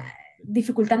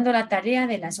dificultando la tarea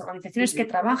de las organizaciones que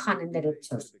trabajan en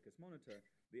derechos.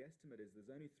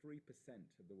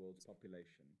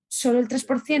 Solo el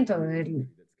 3%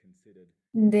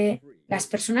 de las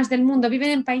personas del mundo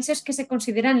viven en países que se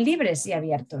consideran libres y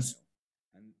abiertos.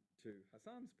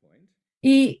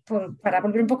 Y para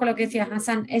volver un poco a lo que decía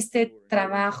Hassan, este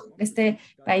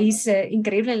país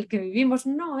increíble en el que vivimos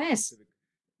no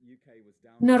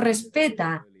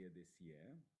respeta.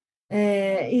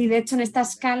 Y de hecho en esta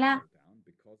escala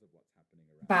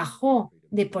bajó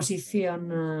de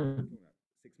posición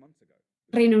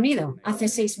Reino Unido hace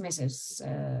 6 meses,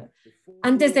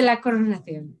 antes de la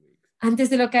coronación, antes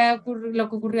de lo que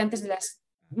ocurrió antes de las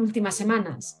últimas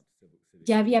semanas.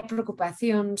 Ya había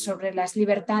preocupación sobre las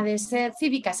libertades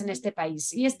cívicas en este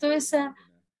país. Y esto es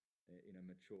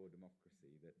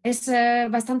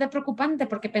bastante preocupante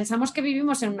porque pensamos que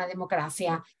vivimos en una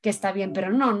democracia que está bien, pero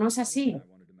no es así.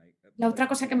 La otra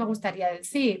cosa que me gustaría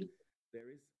decir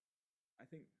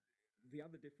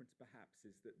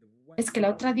es que la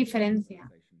otra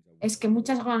diferencia es que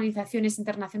muchas organizaciones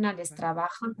internacionales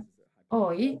trabajan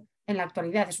hoy, en la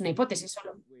actualidad, es una hipótesis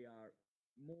solo,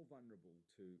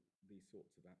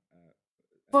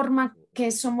 forma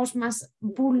que somos más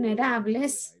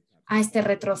vulnerables a este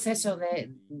retroceso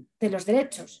de los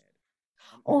derechos.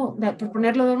 O, por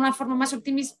ponerlo de una forma más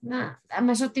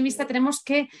optimista tenemos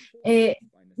que,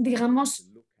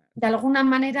 digamos, de alguna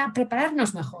manera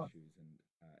prepararnos mejor.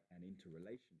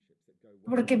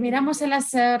 Porque miramos en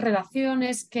las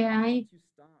relaciones que hay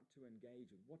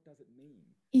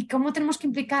y cómo tenemos que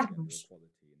implicarnos.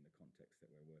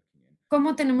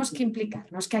 ¿Cómo tenemos que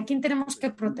implicarnos? ¿Que a quién tenemos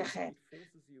que proteger?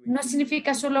 No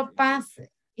significa solo paz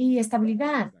y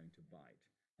estabilidad.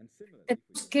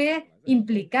 Tenemos que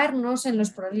implicarnos en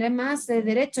los problemas de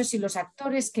derechos y los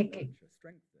actores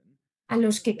a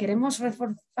los que queremos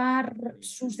reforzar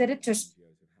sus derechos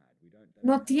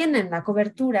no tienen la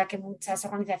cobertura que muchas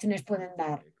organizaciones pueden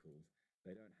dar.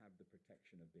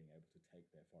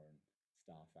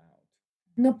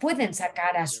 No pueden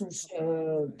sacar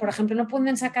por ejemplo, no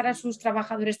pueden sacar a sus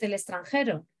trabajadores del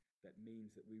extranjero.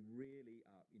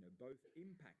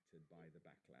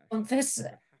 Entonces,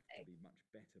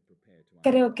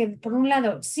 creo que por un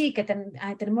lado sí que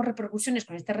tenemos repercusiones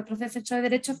con este retroceso de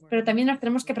derechos, pero también nos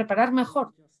tenemos que preparar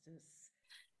mejor.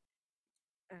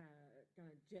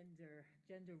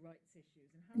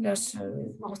 Me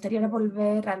gustaría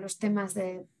volver a los temas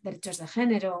de derechos de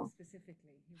género.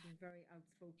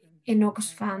 En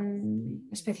Oxfam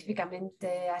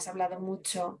específicamente has hablado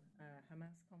mucho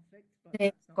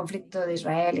del conflicto de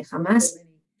Israel y Hamás.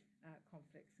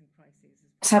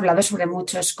 Has hablado sobre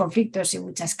muchos conflictos y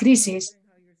muchas crisis.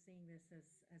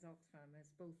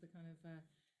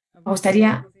 Me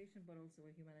gustaría,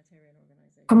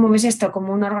 ¿cómo ves esto?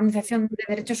 Como una organización de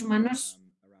derechos humanos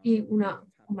y una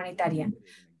humanitaria.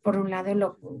 Por un lado,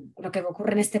 lo que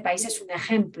ocurre en este país es un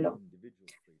ejemplo.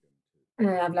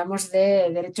 Hablamos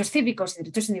de derechos cívicos y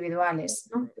derechos individuales,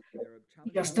 ¿no?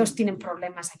 y los dos tienen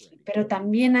problemas aquí, pero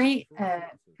también hay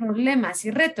problemas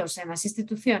y retos en las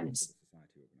instituciones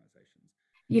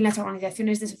y en las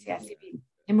organizaciones de sociedad civil.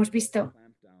 Hemos visto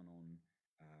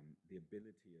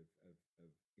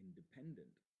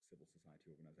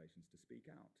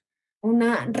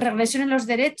una regresión en los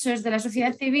derechos de la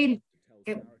sociedad civil,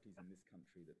 que,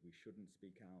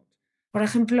 por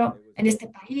ejemplo, en este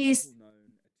país,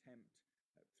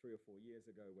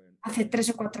 hace 3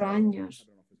 o 4 años,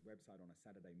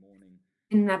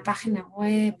 en una página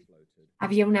web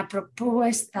había una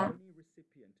propuesta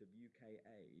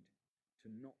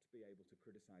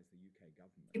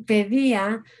que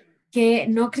pedía que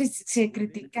no se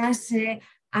criticase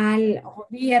al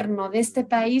gobierno de este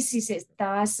país si se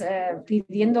estabas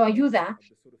pidiendo ayuda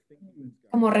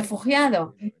como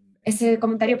refugiado. Ese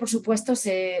comentario, por supuesto,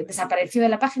 se desapareció de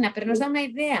la página, pero nos da una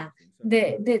idea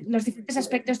de los diferentes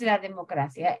aspectos de la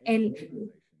democracia.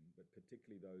 El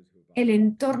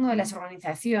entorno de las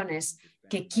organizaciones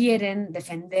que quieren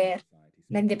defender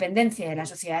la independencia de la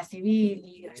sociedad civil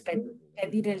y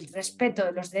pedir el respeto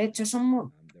de los derechos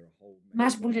son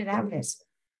más vulnerables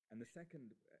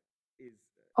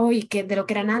hoy que de lo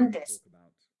que eran antes.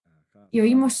 Y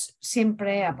oímos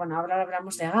siempre, bueno, ahora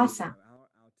hablamos de Gaza.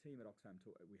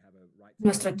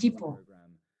 Nuestro equipo,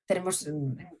 tenemos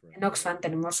en Oxfam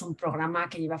tenemos un programa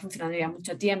que lleva funcionando ya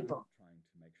mucho tiempo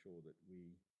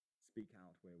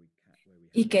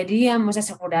y queríamos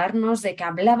asegurarnos de que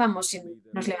hablábamos y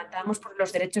nos levantábamos por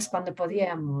los derechos cuando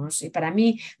podíamos. Y para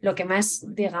mí, lo que más,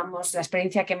 digamos, la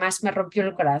experiencia que más me rompió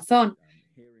el corazón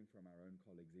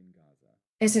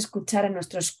es escuchar a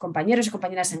nuestros compañeros y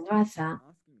compañeras en Gaza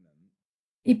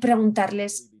y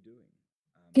preguntarles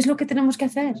qué es lo que tenemos que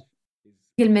hacer.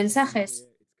 Y el mensaje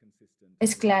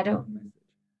es claro,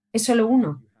 es solo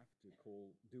uno.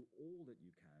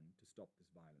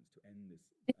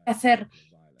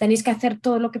 Tenéis que hacer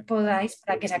todo lo que podáis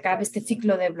para que se acabe este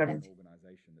ciclo de violencia.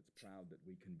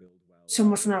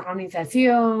 Somos una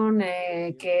organización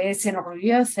que se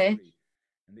enorgullece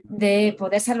de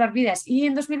poder salvar vidas y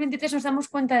en 2023 nos damos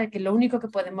cuenta de que lo único que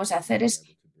podemos hacer es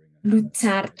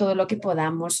luchar todo lo que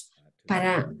podamos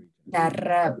para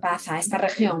dar paz a esta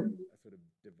región.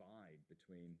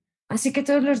 Así que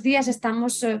todos los días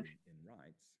estamos,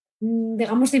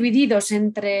 digamos, divididos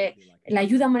entre la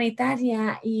ayuda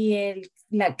humanitaria y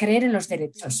creer en los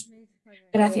derechos.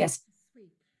 Gracias.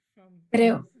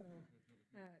 Creo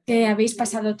que habéis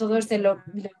pasado todos de lo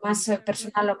más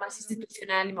personal a lo más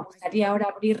institucional y me gustaría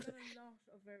ahora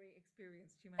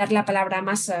dar la palabra a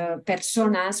más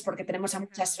personas porque tenemos a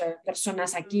muchas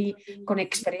personas aquí con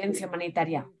experiencia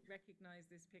humanitaria.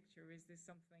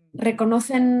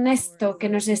 ¿Reconocen esto que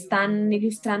nos están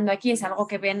ilustrando aquí? ¿Es algo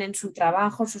que ven en su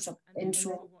trabajo, en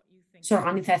sus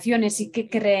organizaciones y qué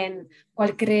creen,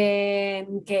 cuál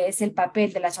creen que es el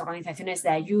papel de las organizaciones de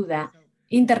ayuda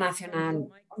internacional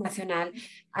o nacional?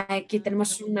 Aquí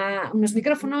tenemos unos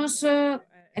micrófonos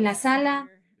en la sala,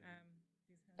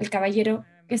 el caballero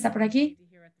que está por aquí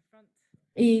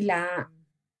y la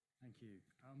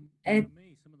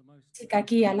chica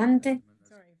aquí adelante.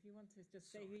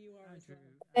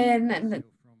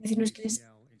 Decirnos quién es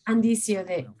Andicio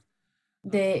de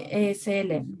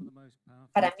EFL.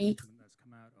 Para mí,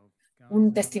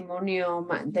 un testimonio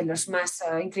de los más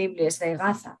increíbles de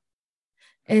Gaza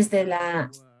es de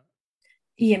la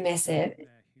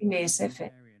IMSF,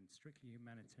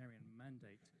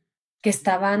 que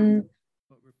estaban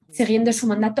siguiendo su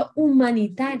mandato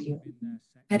humanitario,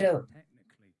 pero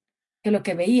que lo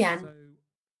que veían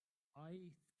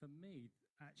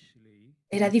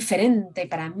era diferente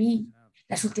para mí.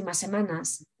 Las últimas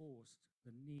semanas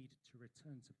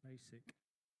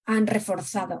han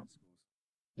reforzado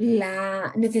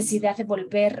la necesidad de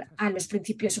volver a los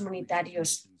principios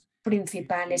humanitarios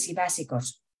principales y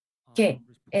básicos, que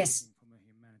es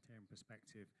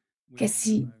que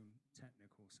si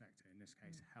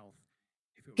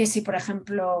por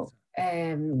ejemplo,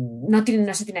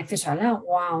 no se tiene acceso al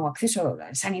agua o acceso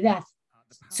a sanidad,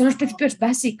 son los principios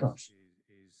básicos.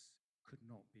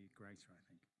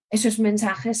 Esos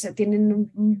mensajes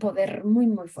tienen un poder muy,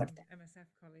 muy fuerte.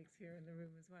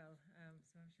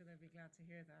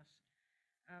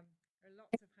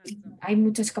 Hay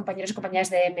muchos compañeros y compañeras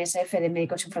de MSF, de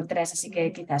Médicos Sin Fronteras, así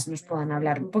que quizás nos puedan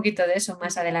hablar un poquito de eso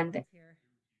más adelante.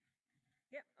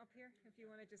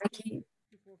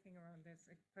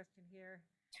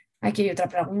 Aquí hay otra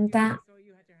pregunta.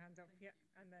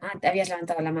 Te habías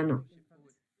levantado la mano.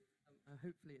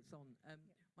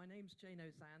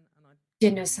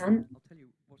 Jeno-san,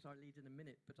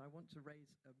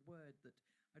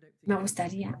 me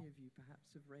gustaría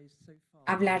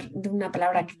hablar de una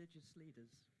palabra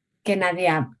que nadie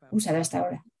ha usado hasta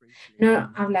ahora.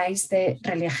 No habláis de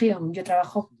religión. Yo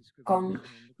trabajo con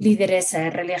líderes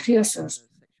religiosos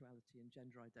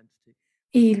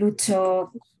y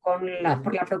lucho por la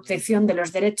protección de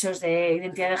los derechos de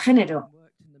identidad de género.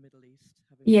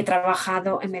 Y he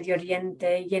trabajado en Medio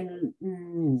Oriente y en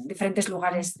diferentes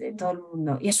lugares de todo el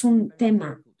mundo. Y es un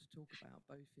tema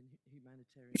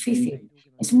difícil.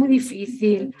 Es muy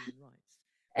difícil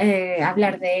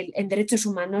hablar de él en derechos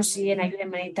humanos y en ayuda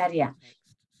humanitaria.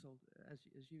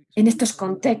 En estos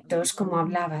contextos, como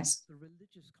hablabas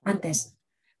antes,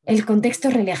 el contexto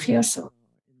religioso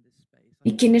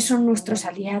y quiénes son nuestros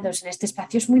aliados en este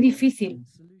espacio es muy difícil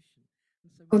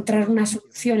encontrar una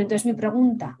solución. Entonces, mi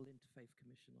pregunta,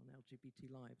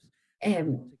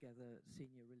 en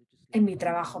mi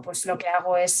trabajo, pues lo que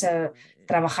hago es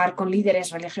trabajar con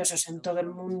líderes religiosos en todo el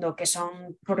mundo que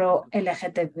son pro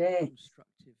LGTB,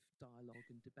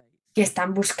 que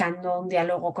están buscando un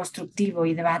diálogo constructivo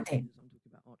y debate.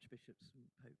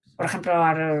 Por ejemplo,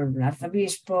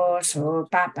 arzobispos o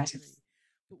papas.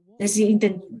 Es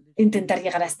intentar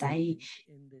llegar hasta ahí.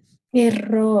 ¿Qué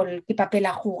rol, qué papel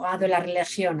ha jugado la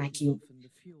religión aquí?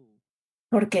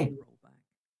 ¿Por qué?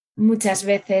 Muchas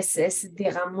veces es,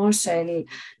 digamos,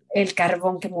 el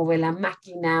carbón que mueve la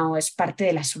máquina o es parte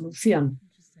de la solución.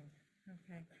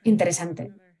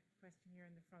 Interesante.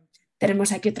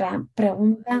 Tenemos aquí otra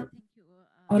pregunta.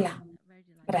 Hola,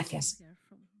 gracias.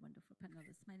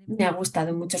 Me ha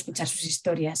gustado mucho escuchar sus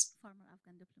historias.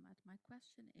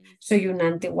 Soy una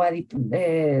antigua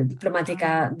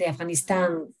diplomática de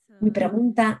Afganistán. Mi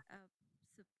pregunta,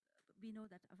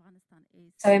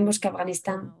 sabemos que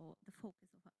Afganistán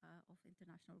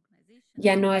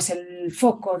ya no es el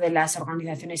foco de las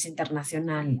organizaciones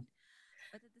internacionales,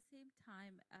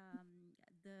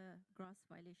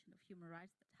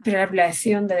 pero la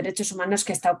violación de derechos humanos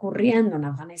que está ocurriendo en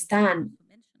Afganistán,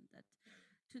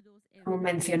 como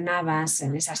mencionabas,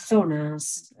 en esas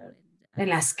zonas en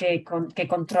las que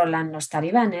controlan los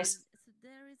talibanes,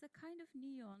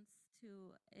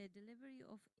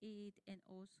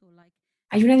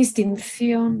 hay una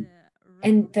distinción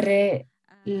entre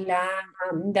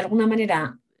de alguna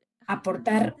manera,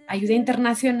 aportar ayuda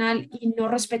internacional y no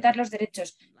respetar los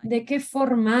derechos. ¿De qué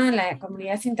forma la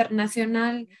comunidad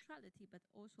internacional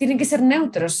tienen que ser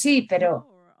neutros? Sí,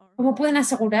 pero ¿cómo pueden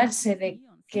asegurarse de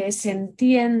que se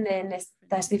entienden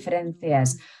estas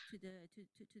diferencias?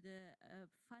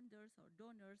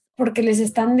 Porque les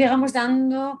están, digamos,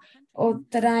 dando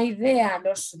otra idea a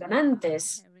los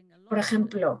donantes. Por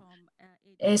ejemplo,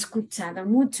 he escuchado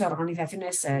mucho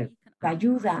organizaciones de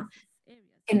ayuda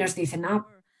que nos dicen,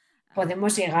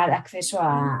 podemos llegar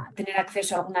tener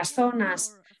acceso a algunas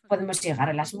zonas, podemos llegar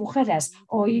a las mujeres.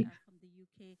 Hoy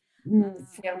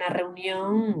fui a una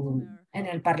reunión en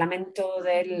el Parlamento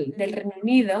del Reino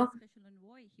Unido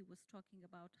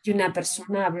y una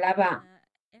persona hablaba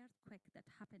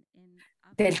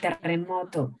del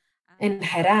terremoto en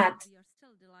Herat,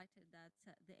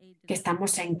 que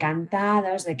estamos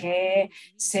encantados de que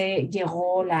se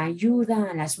llegó la ayuda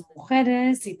a las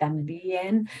mujeres y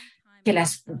también que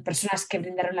las personas que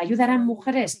brindaron la ayuda eran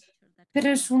mujeres, pero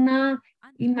es una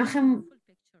imagen,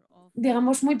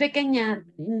 digamos, muy pequeña,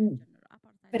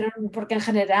 pero porque en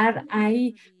general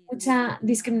hay mucha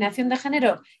discriminación de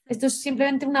género. Esto es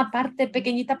simplemente una parte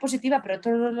pequeñita positiva, pero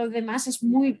todo lo demás es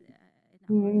muy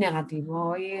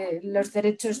negativo. Y los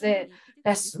derechos de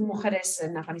las mujeres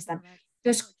en Afganistán.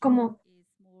 Entonces, como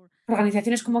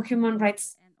organizaciones como Human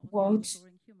Rights Watch,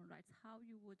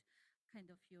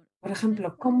 por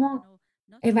ejemplo, ¿cómo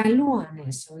evalúan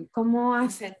eso y cómo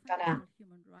hacen para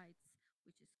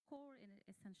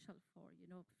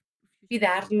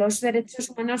cuidar los derechos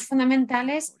humanos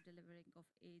fundamentales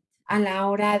a la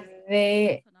hora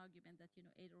de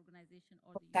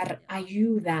dar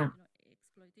ayuda?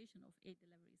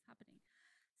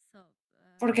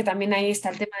 Porque también ahí está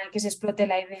el tema de que se explote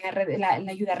la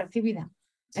ayuda recibida.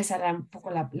 Esa era un poco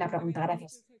la pregunta.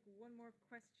 Gracias.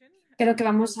 Creo que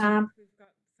vamos a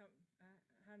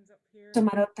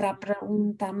tomar otra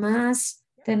pregunta más.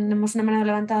 Tenemos una mano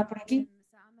levantada por aquí.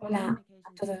 Hola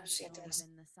a todos y a todas.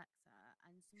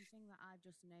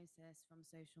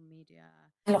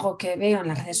 Algo que veo en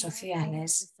las redes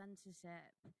sociales,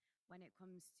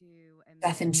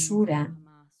 la censura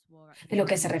en lo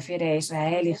que se refiere a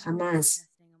Israel y Hamás.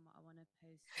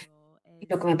 Y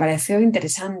lo que me pareció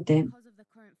interesante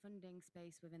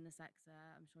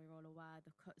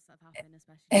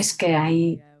es que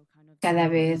hay cada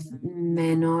vez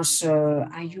menos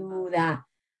ayuda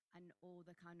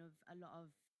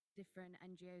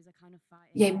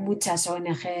y hay muchas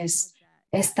ONGs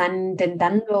están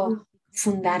intentando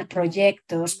fundar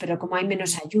proyectos, pero como hay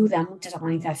menos ayuda, muchas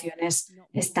organizaciones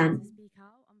están,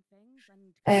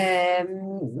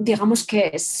 digamos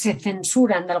que se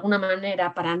censuran de alguna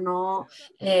manera para no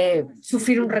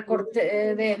sufrir un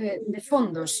recorte de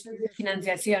fondos, de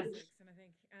financiación.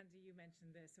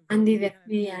 Andy,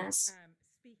 decías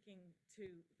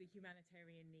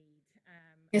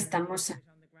que estamos,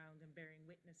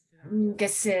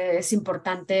 es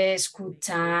importante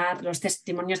escuchar los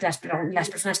testimonios de las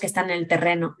personas que están en el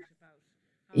terreno.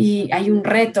 Y hay un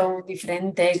reto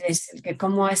diferente, es el que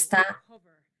cómo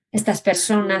estas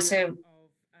personas se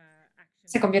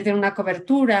convierten en una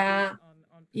cobertura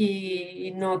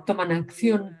y no toman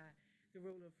acción.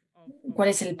 ¿Cuál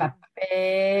es el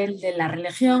papel de la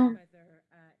religión?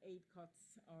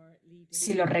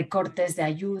 Si los recortes de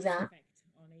ayuda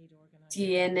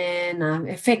tienen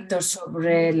efectos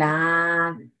sobre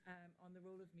la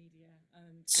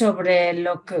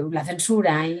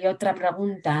censura. Y otra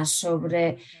pregunta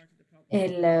sobre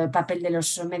el papel de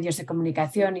los medios de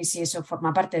comunicación y si eso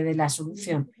forma parte de la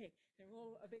solución.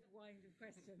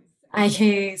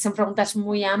 Son preguntas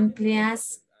muy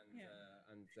amplias.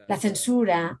 La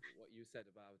censura,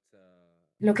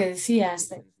 lo que decías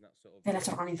de las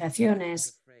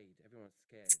organizaciones,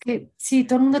 es que sí,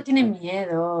 todo el mundo tiene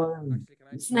miedo.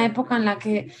 Es una época en la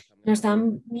que nos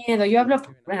dan miedo. Yo hablo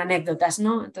por anécdotas,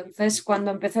 ¿no? Entonces,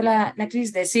 cuando empezó la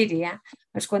crisis de Siria,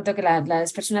 os cuento que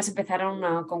las personas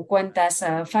empezaron con cuentas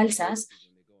falsas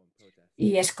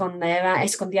y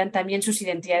escondían también sus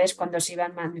identidades cuando se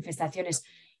iban a manifestaciones.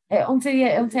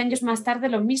 11 años más tarde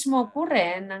lo mismo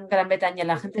ocurre en Gran Bretaña.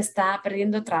 La gente está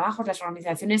perdiendo trabajos, las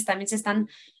organizaciones también se están,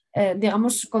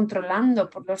 digamos, controlando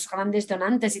por los grandes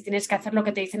donantes y tienes que hacer lo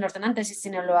que te dicen los donantes y si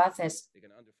no lo haces,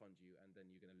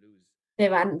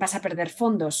 vas a perder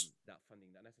fondos.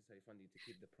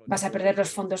 Vas a perder los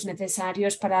fondos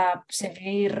necesarios para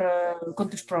seguir con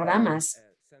tus programas.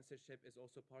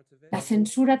 La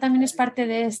censura también es parte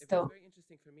de esto.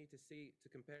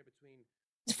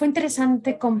 Fue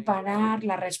interesante comparar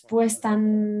la respuesta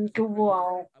que hubo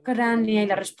a Ucrania y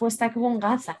la respuesta que hubo en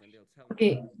Gaza,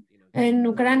 porque en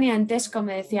Ucrania en Tesco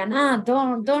me decían,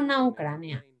 dona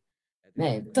Ucrania.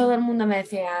 Todo el mundo me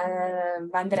decía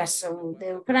banderas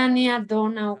de Ucrania,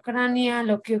 dona Ucrania,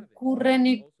 lo que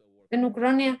ocurre en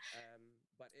Ucrania.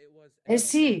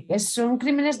 Sí, son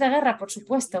crímenes de guerra, por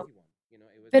supuesto,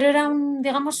 pero era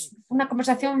digamos, una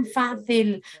conversación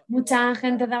fácil. Mucha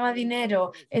gente daba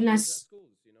dinero en las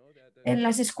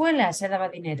escuelas se daba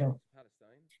dinero.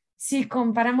 Si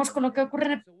comparamos con lo que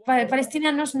ocurre en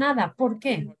Palestina, no es nada. ¿Por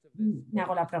qué? Me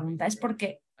hago la pregunta. Es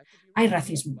porque hay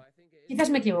racismo.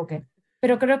 Quizás me equivoque,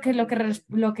 pero creo que lo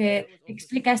que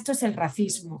explica esto es el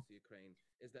racismo.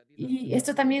 Y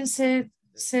esto también se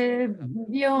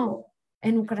vio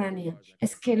en Ucrania.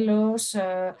 Es que los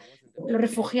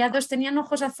refugiados tenían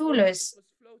ojos azules.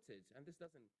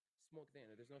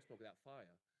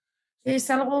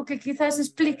 Es algo que quizás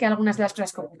explique algunas de las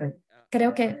cosas que ocurren.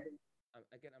 Creo que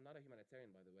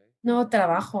no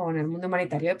trabajo en el mundo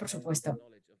humanitario, por supuesto.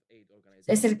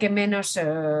 Es el que menos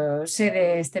sé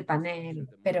de este panel,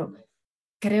 pero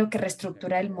creo que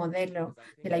reestructurar el modelo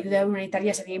de la ayuda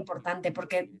humanitaria sería importante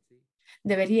porque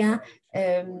debería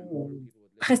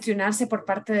gestionarse por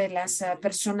parte de las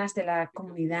personas de la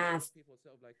comunidad.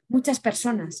 Muchas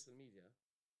personas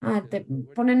te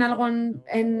ponen algo en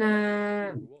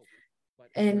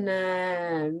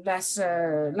las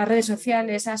redes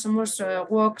sociales, somos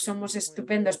woke, somos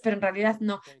estupendos, pero en realidad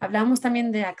no. Hablamos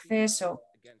también de acceso.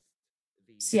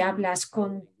 Si hablas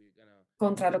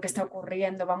contra lo que está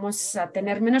ocurriendo, vamos a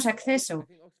tener menos acceso.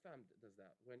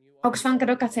 Oxfam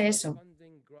creo que hace eso.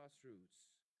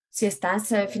 Si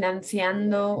estás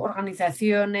financiando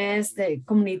organizaciones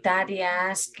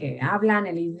comunitarias que hablan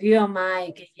el idioma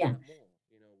y que ya.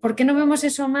 ¿Por qué no vemos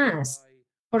eso más?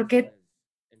 ¿Por qué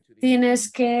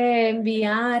tienes que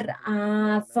enviar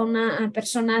a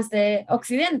personas de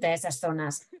Occidente a esas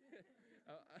zonas?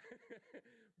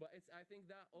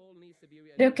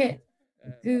 Creo que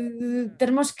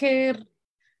tenemos que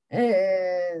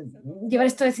llevar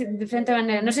esto de diferente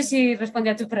manera. No sé si responde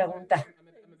a tu pregunta.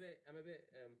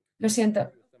 Lo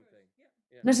siento.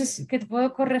 No sé si que te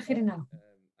puedo corregir en algo.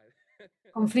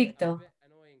 Conflicto.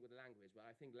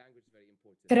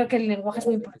 Creo que el lenguaje es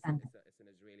muy importante.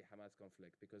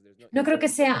 No creo que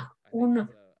sea un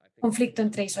conflicto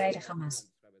entre Israel y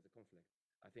Hamas.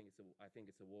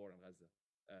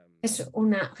 Es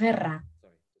una guerra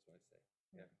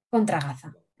contra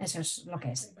Gaza. Eso es lo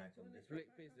que es.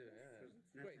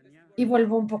 Y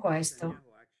vuelvo un poco a esto.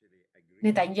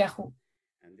 Netanyahu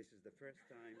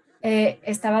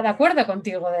estaba de acuerdo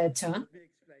contigo, de hecho, ¿eh?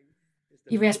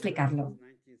 Y voy a explicarlo.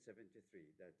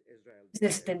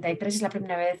 Desde el 73 es la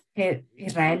primera vez que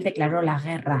Israel declaró la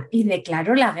guerra y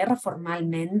declaró la guerra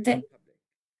formalmente.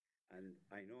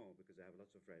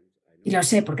 Y lo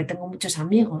sé porque tengo muchos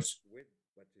amigos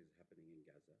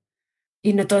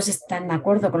y no todos están de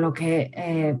acuerdo con lo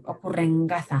que ocurre en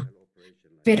Gaza.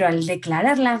 Pero al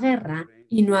declarar la guerra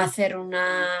y no hacer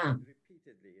una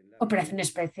operación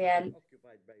especial,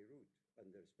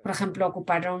 por ejemplo,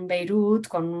 ocuparon Beirut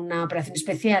con una operación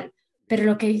especial, pero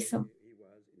lo que hizo,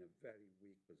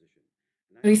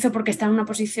 lo hizo porque está en una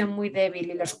posición muy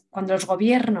débil y cuando los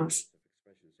gobiernos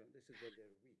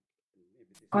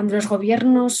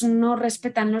no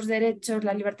respetan los derechos,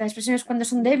 la libertad de expresión es cuando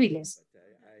son débiles.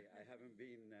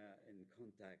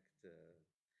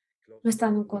 No he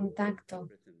estado en contacto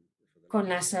con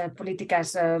las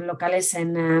políticas locales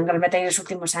en Gran Bretaña en los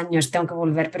últimos años, tengo que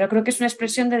volver, pero creo que es una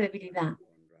expresión de debilidad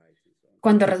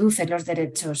cuando reduce los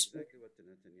derechos.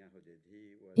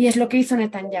 Y es lo que hizo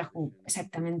Netanyahu,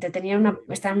 exactamente.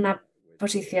 Está en una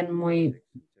posición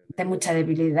de mucha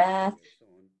debilidad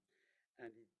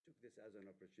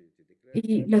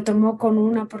y lo tomó como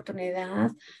una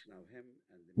oportunidad de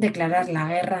declarar la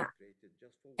guerra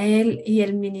él y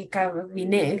el mini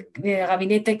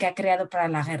gabinete que ha creado para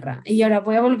la guerra. Y ahora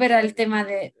voy a volver al tema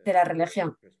de la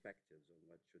religión,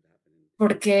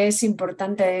 porque es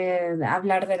importante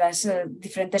hablar de las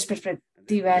diferentes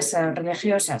perspectivas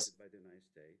religiosas.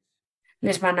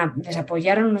 Les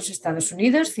apoyaron los Estados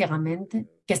Unidos ciegamente,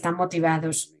 que están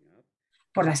motivados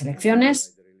por las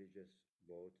elecciones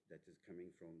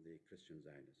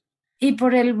y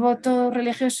por el voto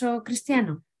religioso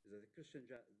cristiano.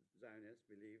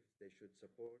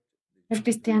 Los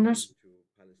cristianos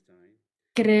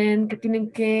creen que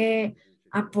tienen que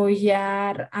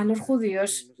apoyar a los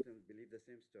judíos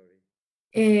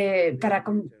para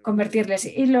convertirles.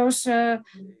 Y los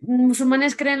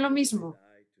musulmanes creen lo mismo.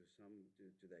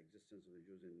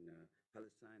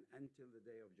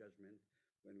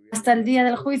 Hasta el día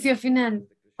del juicio final,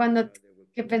 cuando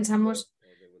que pensamos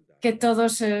que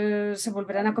todos se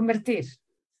volverán a convertir.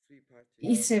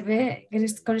 Y se ve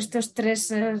con estas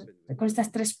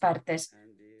tres partes.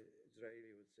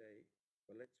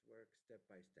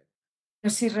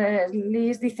 Los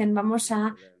israelíes dicen, vamos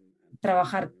a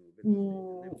trabajar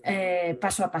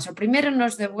paso a paso. Primero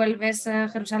nos devuelves a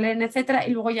Jerusalén, etcétera,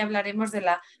 y luego ya hablaremos de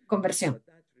la conversión.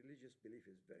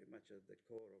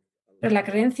 Pero la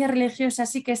creencia religiosa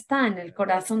sí que está en el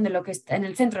corazón de lo que está, en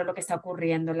el centro de lo que está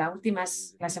ocurriendo. La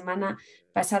semana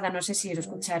pasada, no sé si lo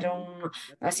escucharon,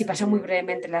 así pasó muy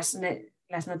brevemente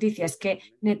las noticias, que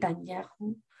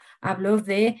Netanyahu habló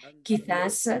de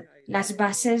quizás las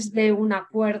bases de un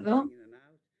acuerdo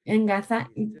en Gaza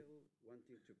y,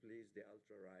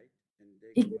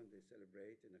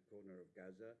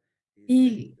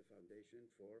 y,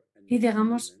 y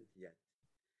digamos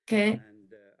que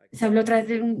se habló otra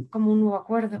vez como un nuevo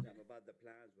acuerdo.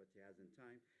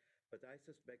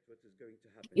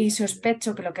 Y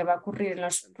sospecho que lo que va a ocurrir en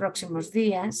los próximos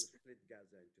días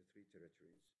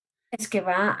es que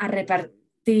va a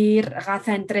repartir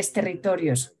Gaza en tres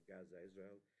territorios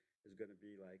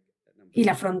y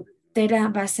la frontera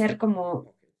va a ser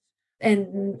como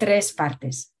en tres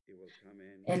partes.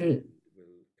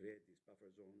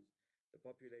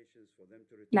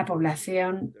 La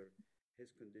población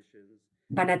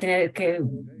van a tener que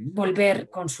volver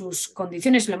con sus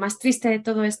condiciones. Lo más triste de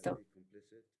todo esto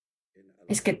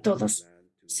es que todos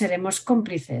seremos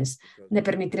cómplices de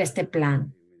permitir este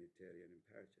plan,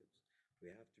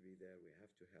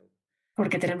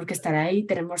 porque tenemos que estar ahí,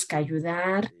 tenemos que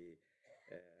ayudar.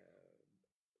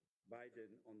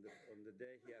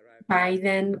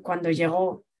 Biden, cuando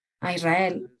llegó a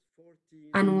Israel,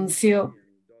 anunció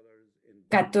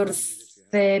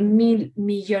 14.000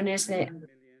 millones de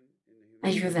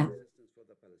ayuda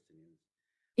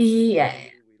y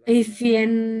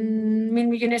 100.000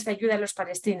 millones de ayuda a los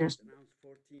palestinos.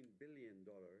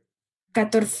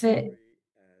 14.000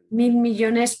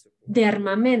 millones de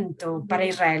armamento para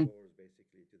Israel.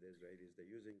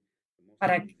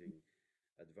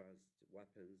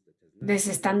 Les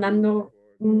están dando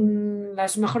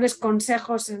los mejores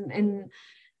consejos en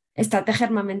estrategia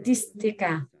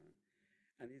armamentística.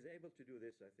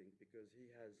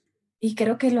 Y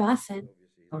creo que lo hace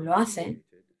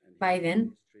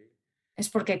Biden, es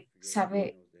porque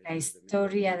sabe la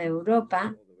historia de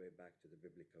Europa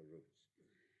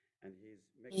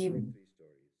y,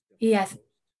 y, ha,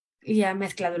 y ha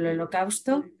mezclado el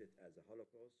Holocausto.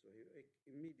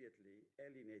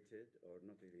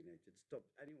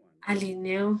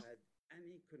 Alineó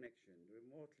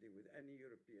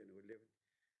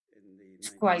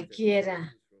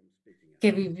cualquiera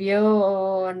que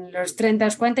vivió en los 30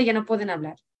 o 40 ya no pueden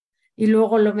hablar. y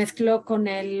luego lo mezcló con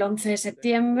el 11 de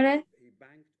septiembre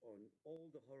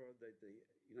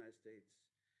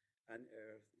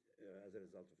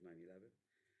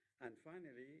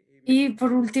y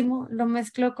por último lo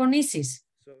mezcló con ISIS.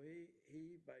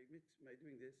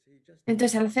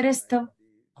 Entonces, al hacer esto,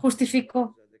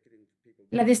 justificó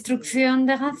la destrucción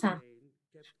de Gaza,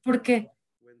 porque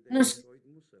nos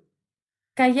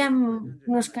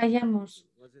callamos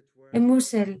en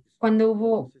Mosul cuando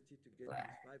hubo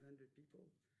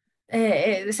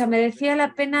o sea, merecía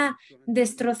la pena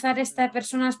destrozar a estas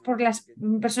personas por las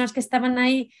personas que estaban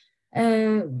ahí,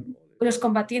 eh, los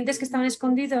combatientes que estaban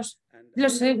escondidos. Lo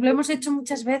hemos hecho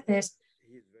muchas veces,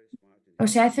 o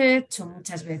sea, hace hecho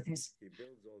muchas veces.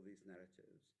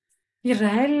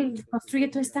 Israel construye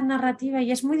toda esta narrativa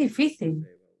y es muy difícil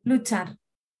luchar.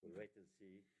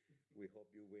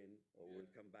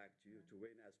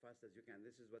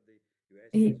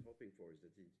 Y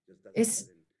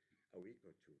es,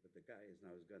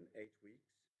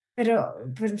 pero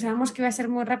pensábamos que iba a ser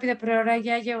muy rápido, pero ahora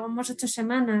ya llevamos 8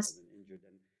 semanas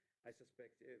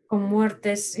con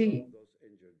muertes y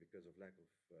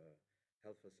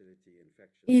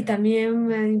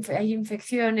también hay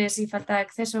infecciones y falta de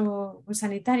acceso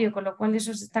sanitario, con lo cual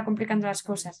eso se está complicando las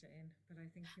cosas.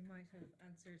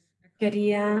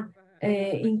 Quería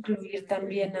incluir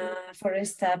también a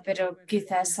Foresta, pero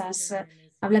quizás has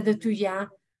hablado tú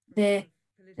ya de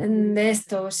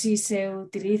esto, si se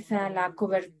utiliza la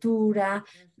cobertura,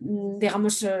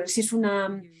 digamos, si es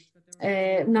una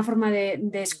forma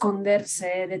de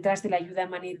esconderse detrás de la ayuda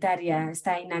humanitaria,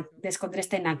 de esconder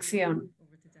esta inacción.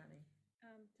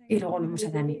 Y luego volvemos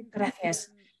a Dani.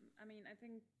 Gracias.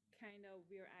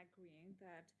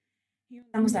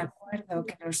 Estamos de acuerdo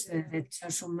que los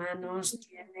derechos humanos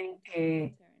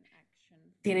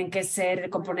tienen que ser el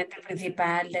componente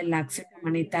principal de la acción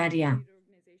humanitaria.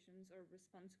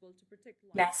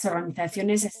 Las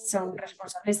organizaciones son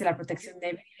responsables de la protección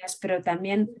de vidas, pero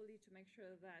también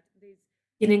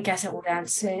tienen que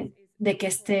asegurarse de que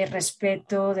este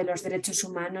respeto de los derechos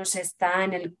humanos está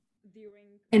en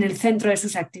el centro de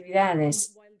sus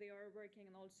actividades,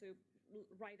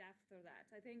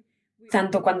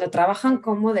 tanto cuando trabajan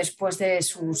como después de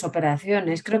sus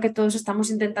operaciones. Creo que todos estamos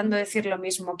intentando decir lo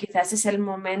mismo. Quizás es el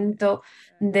momento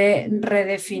de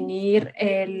redefinir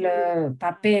el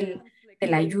papel de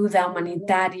la ayuda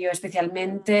humanitaria,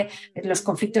 especialmente los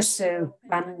conflictos se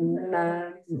van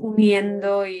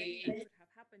uniendo y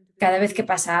cada vez que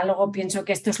pasa algo pienso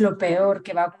que esto es lo peor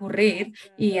que va a ocurrir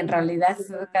y en realidad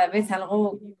cada vez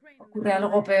ocurre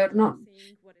algo peor. No,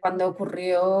 cuando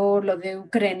ocurrió lo de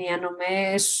Ucrania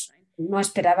no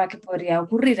esperaba que podría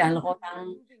ocurrir algo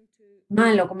tan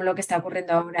malo como lo que está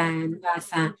ocurriendo ahora en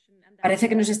Gaza. Parece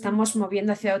que nos estamos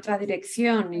moviendo hacia otra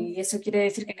dirección y eso quiere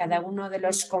decir que cada uno de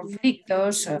los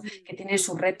conflictos que tienen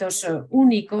sus retos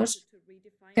únicos,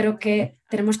 creo que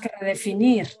tenemos que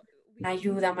redefinir la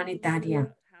ayuda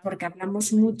humanitaria, porque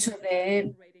hablamos mucho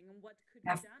de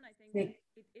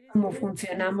cómo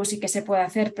funcionamos y qué se puede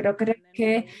hacer, pero creo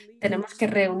que tenemos que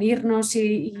reunirnos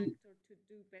y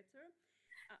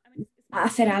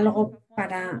hacer algo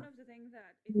para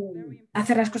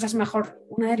hacer las cosas mejor.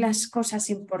 Una de las cosas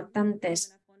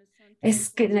importantes es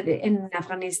que en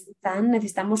Afganistán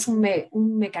necesitamos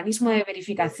un mecanismo de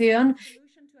verificación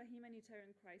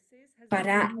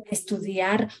para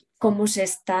estudiar cómo se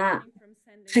está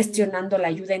gestionando la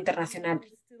ayuda internacional.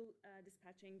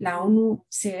 La ONU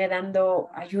sigue dando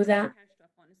ayuda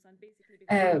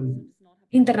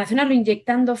internacional o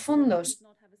inyectando fondos,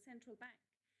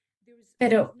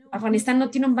 pero Afganistán no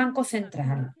tiene un banco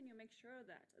central.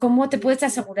 ¿Cómo te puedes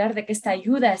asegurar de que esta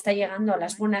ayuda está llegando a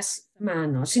las buenas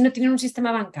manos si no tienen un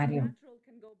sistema bancario?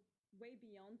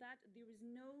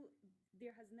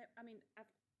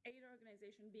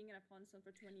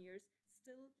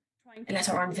 En las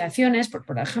organizaciones,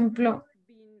 por ejemplo,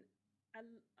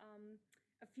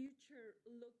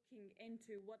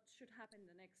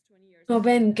 no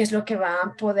ven qué es lo que va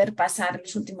a poder pasar en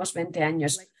los últimos 20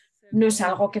 años. No es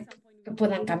algo que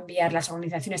puedan cambiar las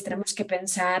organizaciones. Tenemos que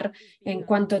pensar en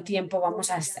cuánto tiempo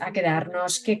vamos a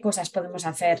quedarnos, qué cosas podemos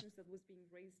hacer.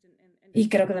 Y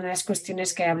creo que una de las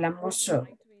cuestiones que hablamos,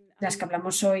 las que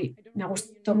hablamos hoy, me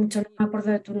gustó mucho, no me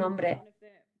acuerdo de tu nombre.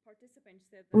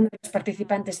 Uno de los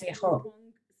participantes dijo,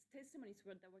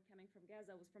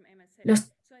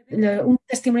 un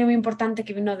testimonio muy importante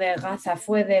que vino de Gaza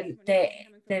fue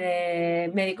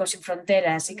de Médicos Sin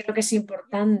Fronteras y creo que es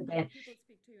importante.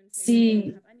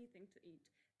 Si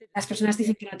las personas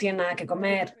dicen que no tienen nada que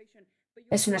comer,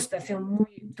 es una situación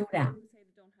muy dura.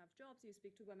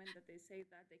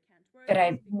 Pero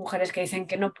hay mujeres que dicen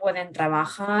que no pueden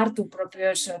trabajar, tus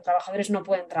propios trabajadores no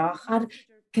pueden trabajar.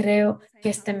 Creo que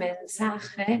este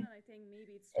mensaje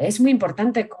es muy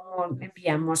importante cómo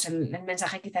enviamos el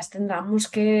mensaje. Quizás tengamos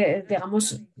que,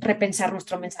 digamos, repensar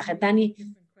nuestro mensaje. Dani,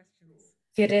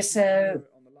 ¿quieres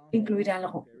incluir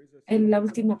algo? En la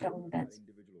última pregunta,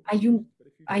 hay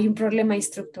un problema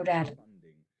estructural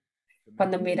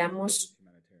cuando miramos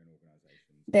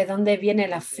de dónde viene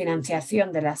la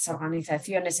financiación de las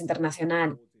organizaciones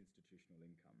internacionales.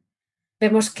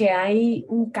 Vemos que hay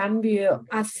un cambio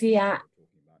hacia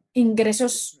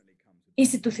ingresos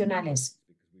institucionales.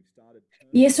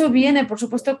 Y eso viene, por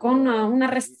supuesto, con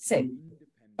unas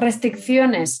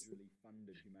restricciones,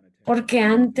 porque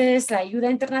antes la ayuda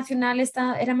internacional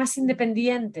era más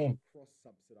independiente,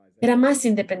 era más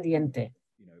independiente.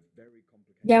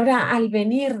 Y ahora, al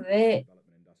venir de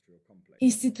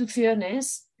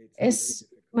instituciones, es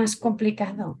más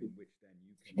complicado.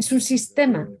 Es un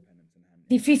sistema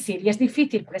difícil y es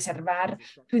difícil preservar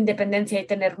tu independencia y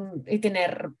tener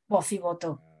voz y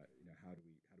voto.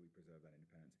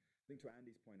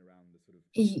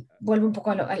 Y vuelvo un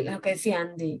poco a lo que decía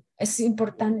Andy. Es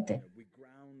importante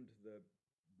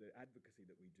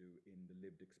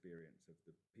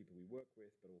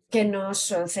que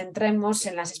nos centremos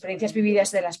en las experiencias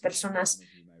vividas de las personas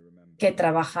que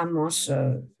trabajamos.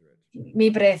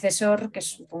 Mi predecesor, que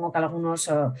supongo que algunos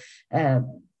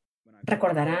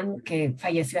recordarán que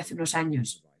falleció hace unos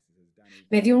años,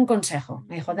 me dio un consejo.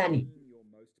 Me dijo, Dani,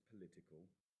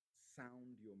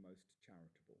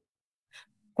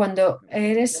 cuando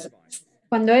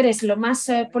eres lo más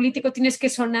político, tienes que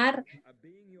sonar,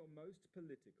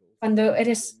 cuando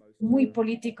eres muy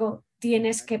político,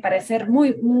 tienes que parecer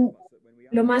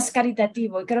lo más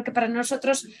caritativo. Y creo que para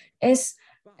nosotros es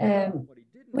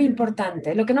muy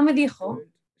importante. Lo que no me dijo,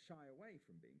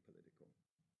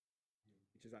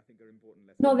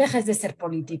 no dejes de ser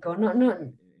político,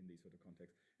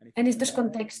 en estos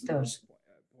contextos.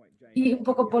 Y un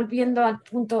poco volviendo al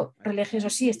punto religioso,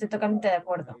 sí, estoy totalmente de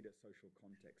acuerdo.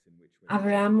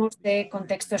 Hablamos de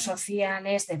contextos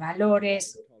sociales, de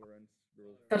valores,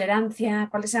 tolerancia.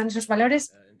 ¿Cuáles eran esos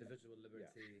valores?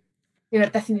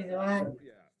 Libertad individual.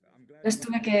 Los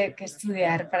tuve que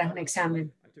estudiar para un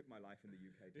examen.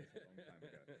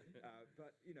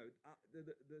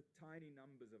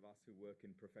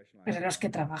 Pero los que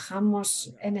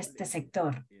trabajamos en este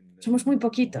sector somos muy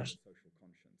poquitos.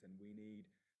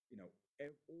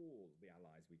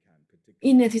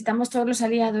 Y necesitamos todos los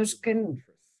aliados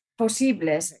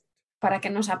posibles para que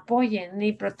nos apoyen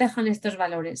y protejan estos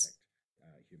valores,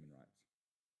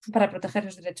 para proteger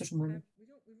los derechos humanos.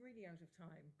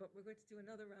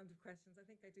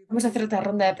 Vamos a hacer otra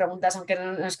ronda de preguntas, aunque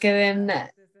no nos queden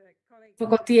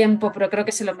poco tiempo, pero creo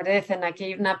que se lo merecen. Aquí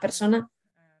hay una persona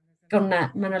con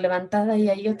una mano levantada y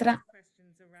hay otra.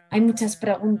 Hay muchas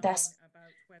preguntas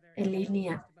en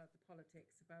línea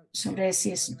sobre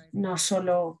si es no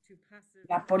solo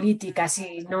la política,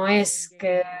 si no es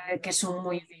que son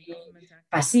muy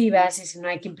pasivas y si no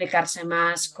hay que implicarse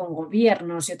más con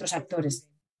gobiernos y otros actores.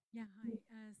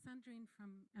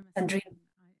 Sandrine,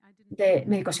 de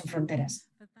Médicos Sin Fronteras.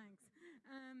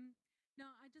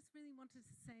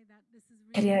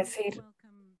 Quería decir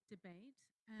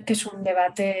que es un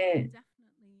debate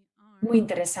muy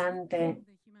interesante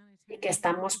y que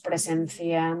estamos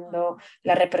presenciando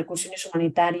las repercusiones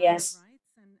humanitarias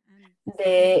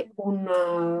de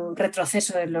un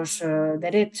retroceso de los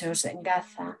derechos en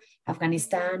Gaza,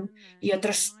 Afganistán y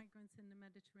otros,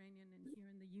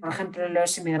 por ejemplo,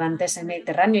 los inmigrantes en el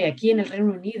Mediterráneo y aquí en el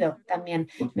Reino Unido también.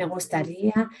 Me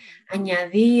gustaría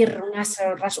añadir unos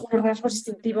rasgos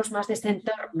distintivos más de este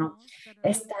entorno.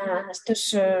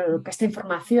 Esta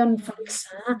información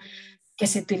falsa que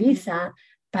se utiliza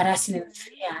para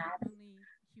silenciar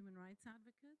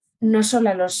no solo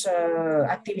a los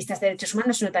activistas de derechos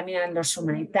humanos, sino también a los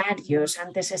humanitarios.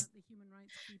 Antes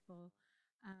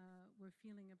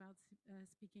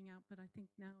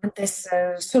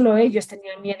solo ellos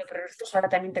tenían miedo, pero nosotros ahora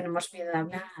también tenemos miedo de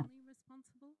hablar.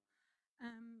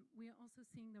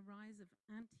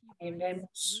 También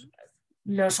vemos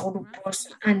los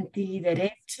grupos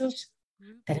antiderechos.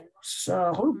 Tenemos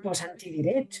grupos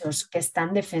antiderechos que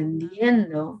están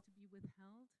defendiendo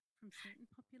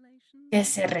que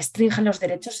se restrinjan los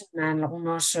derechos en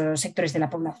algunos sectores de la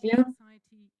población.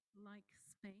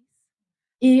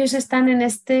 Y ellos están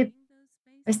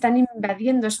están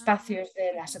invadiendo espacios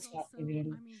de la sociedad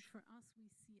civil.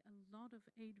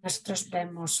 Nosotros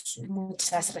vemos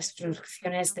muchas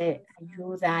restricciones de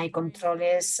ayuda y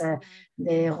controles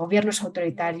de gobiernos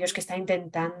autoritarios que están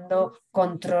intentando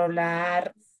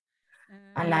controlar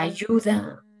a la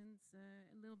ayuda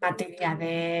materia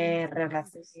de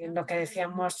relación, lo que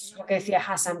decíamos, lo que decía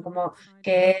Hassan, como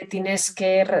que tienes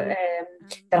que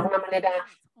de alguna manera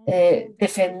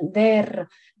defender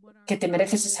que te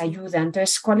mereces esa ayuda.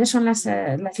 Entonces, ¿cuáles son las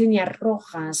líneas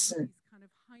rojas?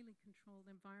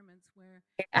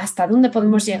 ¿Hasta dónde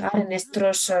podemos llegar en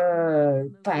estos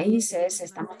países?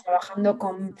 Estamos trabajando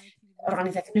con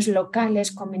organizaciones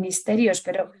locales, con ministerios,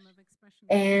 pero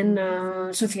en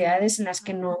sociedades en las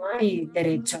que no hay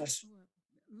derechos.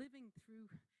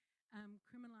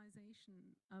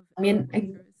 También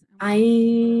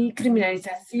hay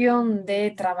criminalización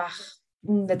de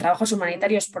trabajos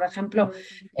humanitarios, por ejemplo,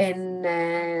 en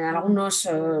algunos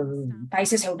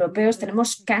países europeos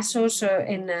tenemos casos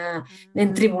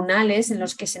en tribunales en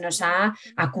los que se nos ha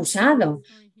acusado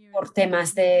por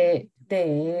temas de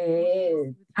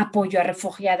apoyo a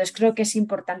refugiados. Creo que es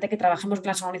importante que trabajemos con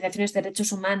las organizaciones de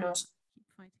derechos humanos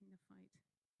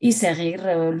y seguir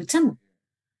luchando.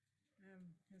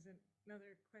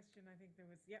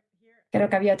 Creo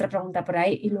que había otra pregunta por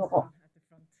ahí y luego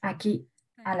aquí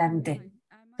adelante.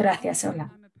 Gracias,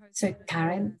 hola. Soy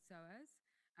Karen.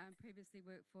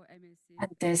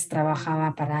 Antes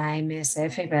trabajaba para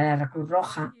MSF y para la Cruz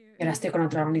Roja y ahora estoy con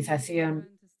otra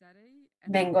organización.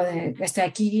 Estoy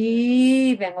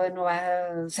aquí, vengo de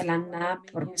Nueva Zelanda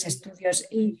por mis estudios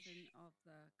y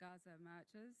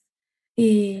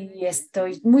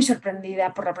estoy muy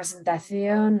sorprendida por la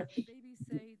presentación.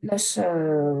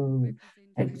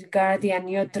 El Guardian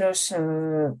y otros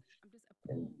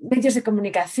medios de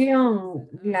comunicación,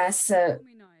 las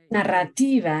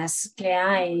narrativas que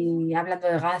hay hablando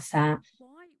de Gaza,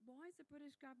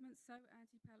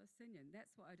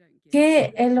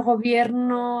 que el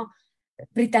gobierno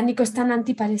británico es tan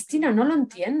antipalestino, no lo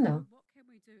entiendo.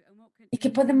 ¿Y qué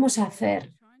podemos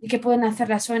hacer? ¿Y qué pueden hacer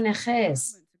las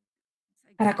ONGs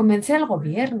para convencer al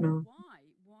gobierno?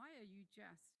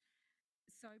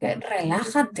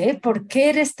 Relájate, ¿por qué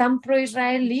eres tan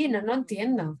pro-israelí? No lo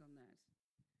entiendo.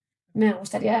 Me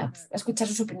gustaría escuchar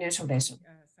sus opiniones sobre eso.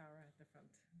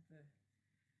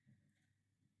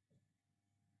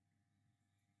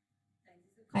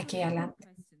 Aquí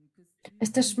adelante.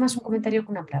 Esto es más un comentario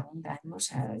que una pregunta.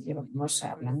 Llevamos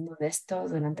hablando de esto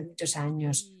durante muchos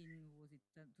años.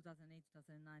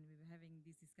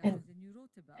 En,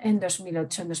 en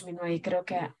 2008, en 2009, y creo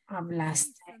que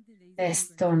hablaste de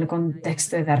esto en el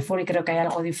contexto de Darfur y creo que hay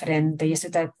algo diferente. Y estoy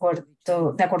de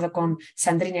acuerdo con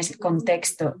Sandrine, es el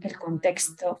contexto. El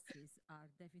contexto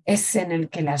es en el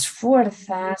que las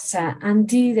fuerzas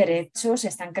antiderechos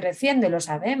están creciendo, y lo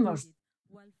sabemos.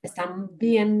 Están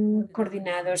bien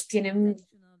coordinados, tienen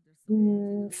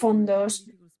fondos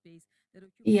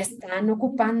y están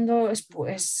ocupando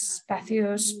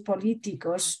espacios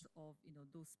políticos.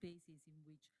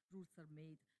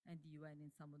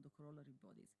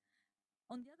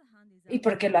 ¿Y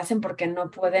por qué lo hacen? Porque no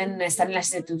pueden estar en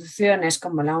las instituciones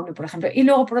como la ONU, por ejemplo. Y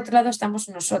luego, por otro lado, estamos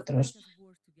nosotros.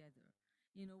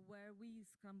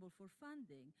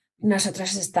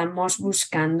 Nosotros estamos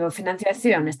buscando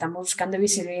financiación, estamos buscando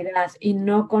visibilidad y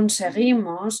no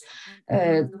conseguimos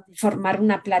formar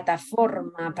una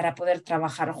plataforma para poder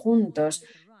trabajar juntos.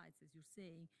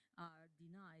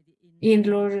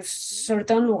 Sobre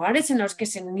todo en lugares en los que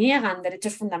se niegan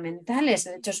derechos fundamentales,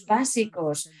 derechos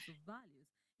básicos,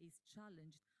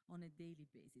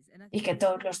 y que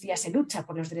todos los días se lucha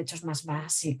por los derechos más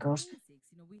básicos.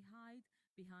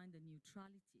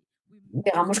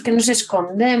 Digamos que nos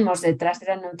escondemos detrás de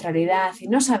la neutralidad y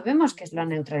no sabemos qué es la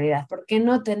neutralidad, porque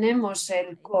no tenemos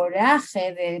el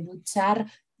coraje de luchar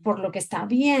por lo que está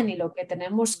bien y lo que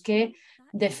tenemos que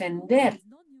defender.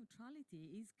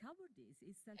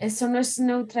 Eso no es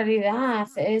neutralidad,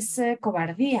 es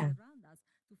cobardía.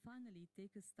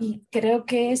 Y creo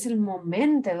que es el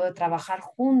momento de trabajar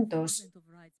juntos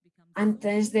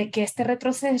antes de que este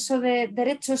retroceso de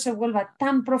derechos se vuelva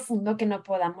tan profundo que no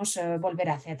podamos volver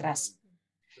hacia atrás.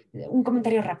 Un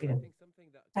comentario rápido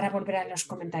para volver a los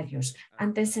comentarios.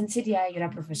 Antes en Siria yo era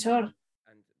profesor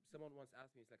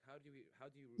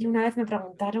y una vez me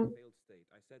preguntaron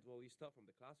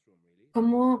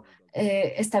cómo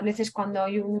estableces cuando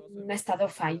hay un estado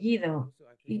fallido.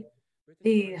 Y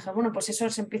dije, bueno, pues eso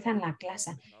se empieza en la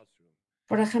clase.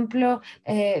 Por ejemplo,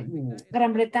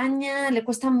 Gran Bretaña le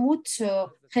cuesta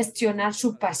mucho gestionar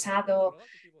su pasado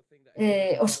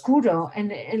oscuro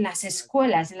en las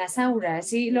escuelas, en las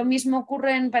aulas, y lo mismo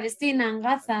ocurre en Palestina, en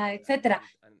Gaza, etcétera.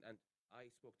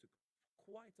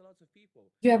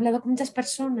 Yo he hablado con muchas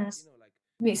personas,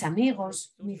 mis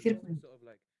amigos, mi círculo,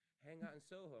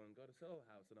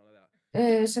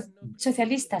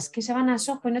 socialistas que se van a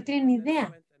Soho y no tienen ni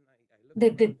idea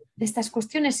de estas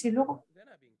cuestiones y luego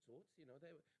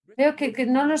veo que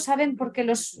no lo saben porque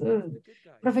los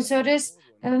profesores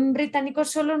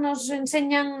británicos solo nos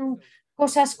enseñan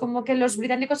cosas como que los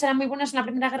británicos eran muy buenos en la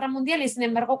Primera Guerra Mundial y sin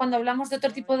embargo cuando hablamos de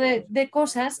otro tipo de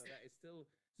cosas,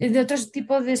 de otros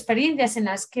tipos de experiencias en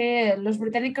las que los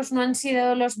británicos no han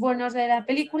sido los buenos de la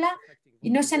película y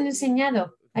no se han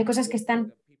enseñado. Hay cosas que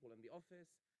están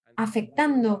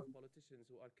afectando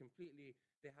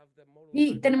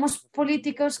y tenemos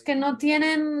políticos que no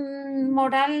tienen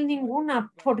moral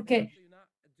ninguna porque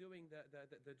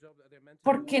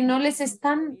no les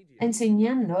están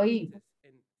enseñando. Y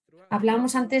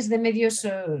hablamos antes de medios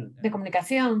de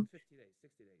comunicación.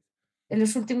 En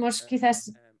los últimos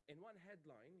quizás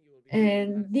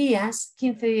días,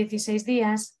 15, 16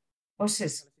 días,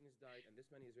 pues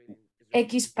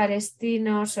X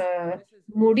palestinos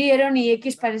murieron y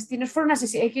X palestinos fueron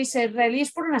asesinados, X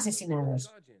israelíes fueron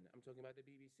asesinados.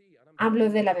 Hablo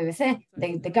de la BBC,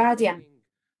 de The Guardian.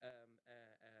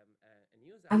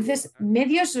 A veces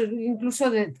medios incluso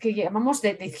que llamamos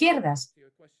de izquierdas.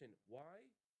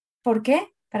 ¿Por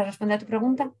qué? Para responder a tu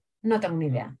pregunta, no tengo ni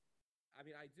idea.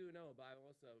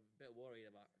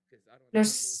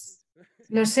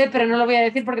 Lo sé, pero no lo voy a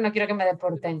decir porque no quiero que me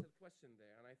deporten.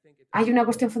 Hay una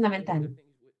cuestión fundamental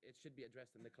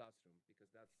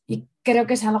y creo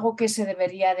que es algo que se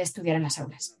debería de estudiar en las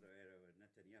aulas.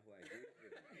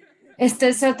 Este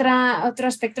es otro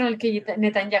aspecto en el que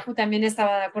Netanyahu también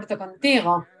estaba de acuerdo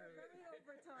contigo.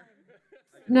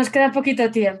 Nos queda poquito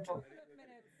tiempo.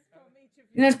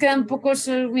 Nos quedan pocos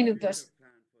minutos.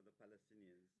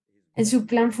 En su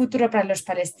plan futuro para los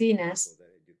palestinos,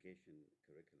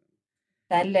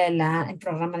 el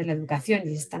programa de la educación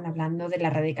y están hablando de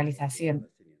la radicalización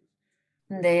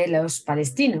de los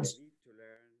palestinos.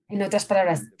 En otras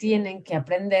palabras, tienen que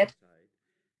aprender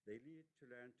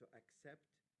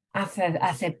a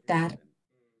aceptar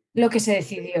lo que se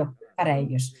decidió para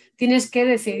ellos. Tienes que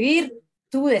decidir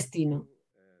tu destino.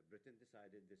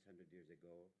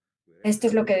 Esto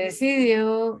es lo que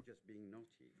decidió.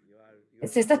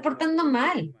 Se estás portando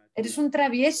mal. Eres un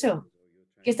travieso.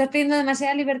 Que estás pidiendo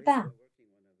demasiada libertad.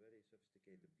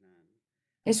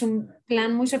 Es un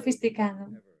plan muy sofisticado.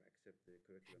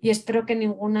 Y espero que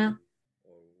ninguna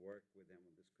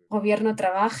gobierno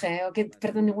trabaje o que,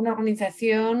 perdón, ninguna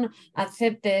organización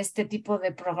acepte este tipo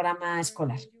de programa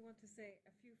escolar.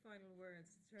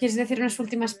 ¿Quieres decir unas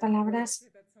últimas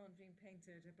palabras?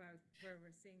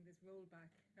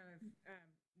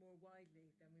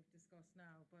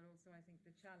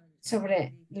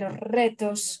 Sobre los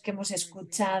retos que hemos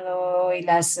escuchado y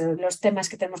los temas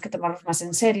que tenemos que tomarnos más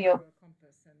en serio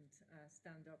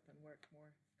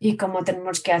y cómo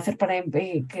tenemos que hacer para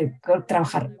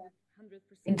trabajar,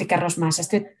 implicarnos más.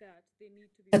 Estoy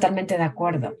totalmente de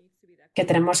acuerdo que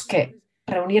tenemos que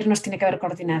reunirnos, tiene que haber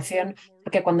coordinación,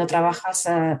 porque cuando trabajas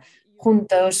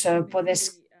juntos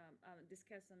puedes,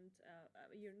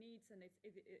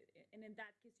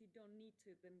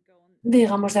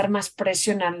 digamos, dar más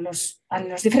presión a los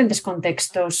diferentes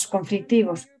contextos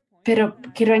conflictivos. Pero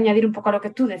quiero añadir un poco a lo que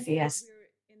tú decías.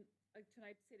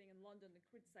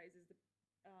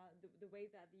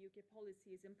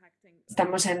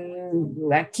 Estamos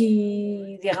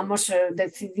aquí, digamos,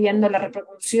 decidiendo las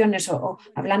repercusiones o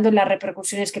hablando de las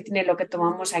repercusiones que tiene lo que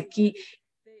tomamos aquí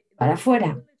para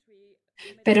afuera.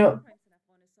 Pero,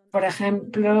 por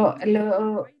ejemplo, el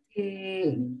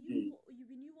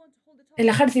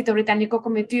ejército británico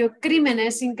cometió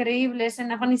crímenes increíbles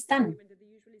en Afganistán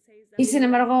y, sin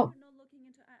embargo,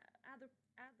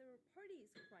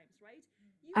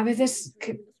 a veces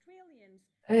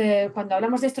cuando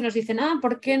hablamos de esto nos dicen,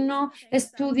 ¿por qué no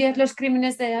estudias los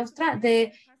crímenes del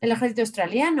ejército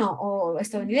australiano o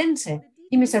estadounidense?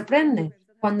 Y me sorprende,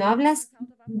 cuando hablas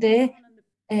de,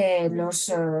 de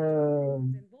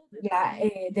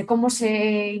cómo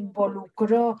se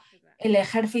involucró el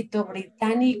ejército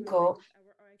británico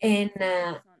en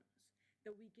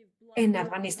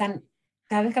Afganistán.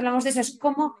 Cada vez que hablamos de eso es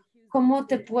cómo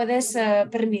te puedes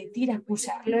permitir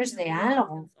acusarlos de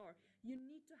algo.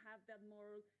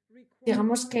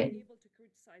 Digamos que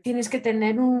tienes que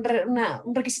tener un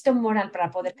requisito moral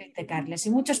para poder criticarles. Y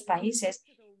muchos países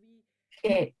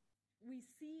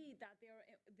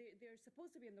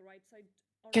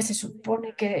que se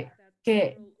supone que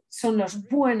son los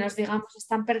buenos, digamos,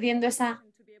 están perdiendo ya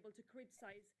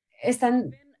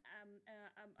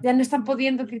no están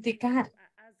pudiendo criticar.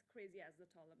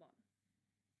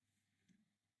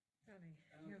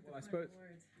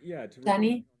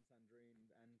 Dani,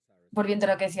 volviendo a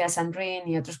lo que decía Sandrine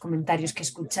y otros comentarios que he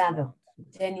escuchado,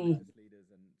 Jenny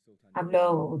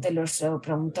habló de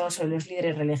preguntó sobre los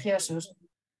líderes religiosos.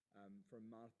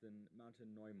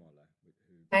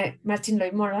 Martin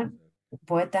Loimola,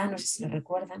 poeta, no sé si lo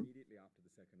recuerdan,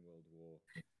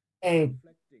 eh,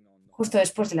 justo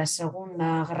después de la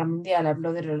Segunda Guerra Mundial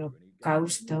habló del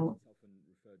Holocausto.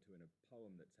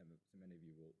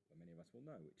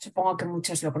 Supongo que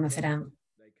muchos lo conocerán.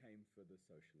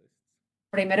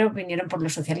 Primero vinieron por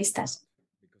los socialistas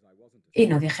y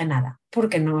no dije nada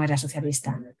porque no era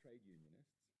socialista.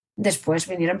 Después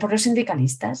vinieron por los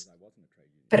sindicalistas,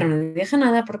 pero no dije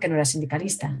nada porque no era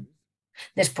sindicalista.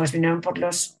 Después vinieron por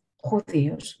los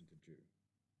judíos.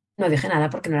 No dije nada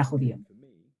porque no era judío.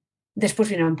 Después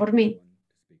vinieron por mí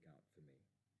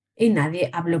y nadie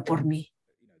habló por mí.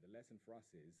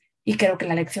 Y creo que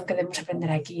la lección que debemos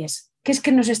aprender aquí es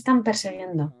que nos están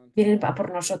persiguiendo, vienen a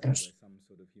por nosotros.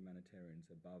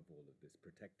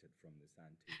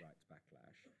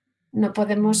 No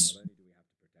podemos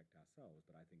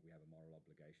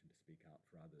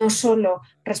no solo,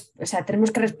 o sea,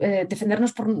 tenemos que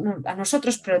defendernos a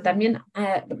nosotros, pero también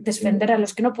defender a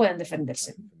los que no pueden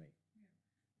defenderse.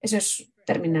 Eso es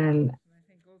terminar la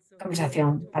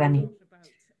conversación para mí.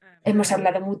 Hemos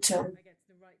hablado mucho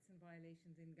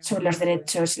sobre los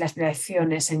derechos y las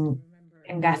violaciones en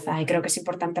Gaza y creo que es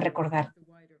importante recordar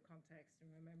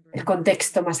el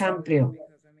contexto más amplio,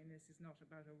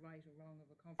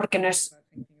 porque no es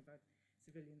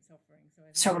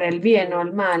sobre el bien o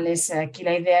el mal, aquí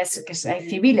la idea es que hay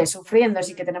civiles sufriendo,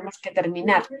 así que tenemos que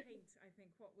terminar.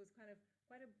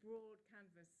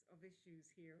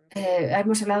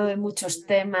 Hemos hablado de muchos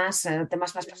temas,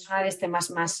 temas más personales, temas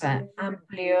más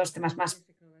amplios, temas más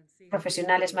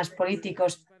profesionales, más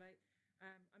políticos.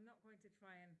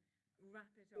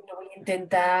 No voy a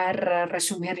intentar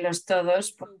resumirlos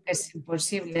todos porque es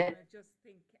imposible.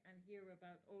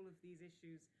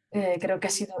 Creo que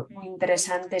ha sido muy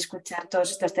interesante escuchar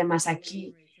todos estos temas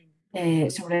aquí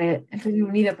sobre el Reino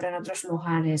Unido, pero en otros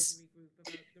lugares.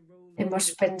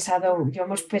 Hemos pensado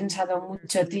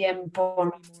mucho tiempo en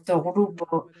nuestro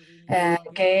grupo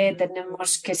que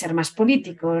tenemos que ser más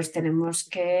políticos, tenemos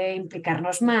que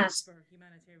implicarnos más,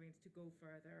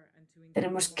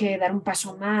 tenemos que dar un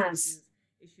paso más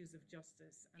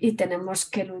y tenemos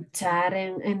que luchar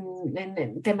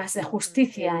en temas de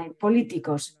justicia y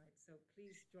políticos.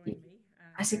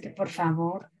 Así que, por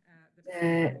favor,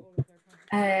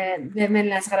 denme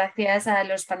las gracias a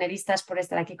los panelistas por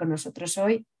estar aquí con nosotros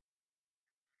hoy.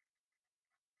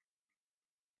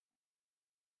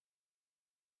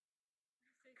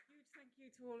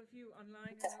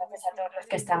 Muchas gracias a todos los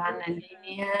que estaban en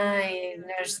línea y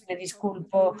me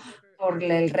disculpo por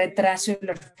el retraso y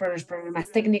por los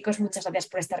problemas técnicos. Muchas gracias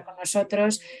por estar con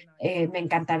nosotros. Me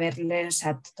encanta verles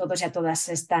a todos y a todas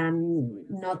esta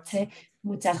noche.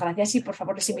 Muchas gracias y por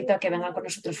favor les invito a que vengan con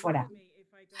nosotros fuera.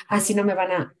 Así no me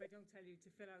van a,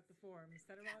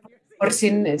 por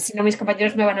si no mis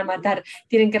compañeros me van a matar.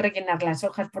 Tienen que rellenar las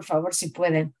hojas, por favor, si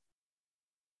pueden.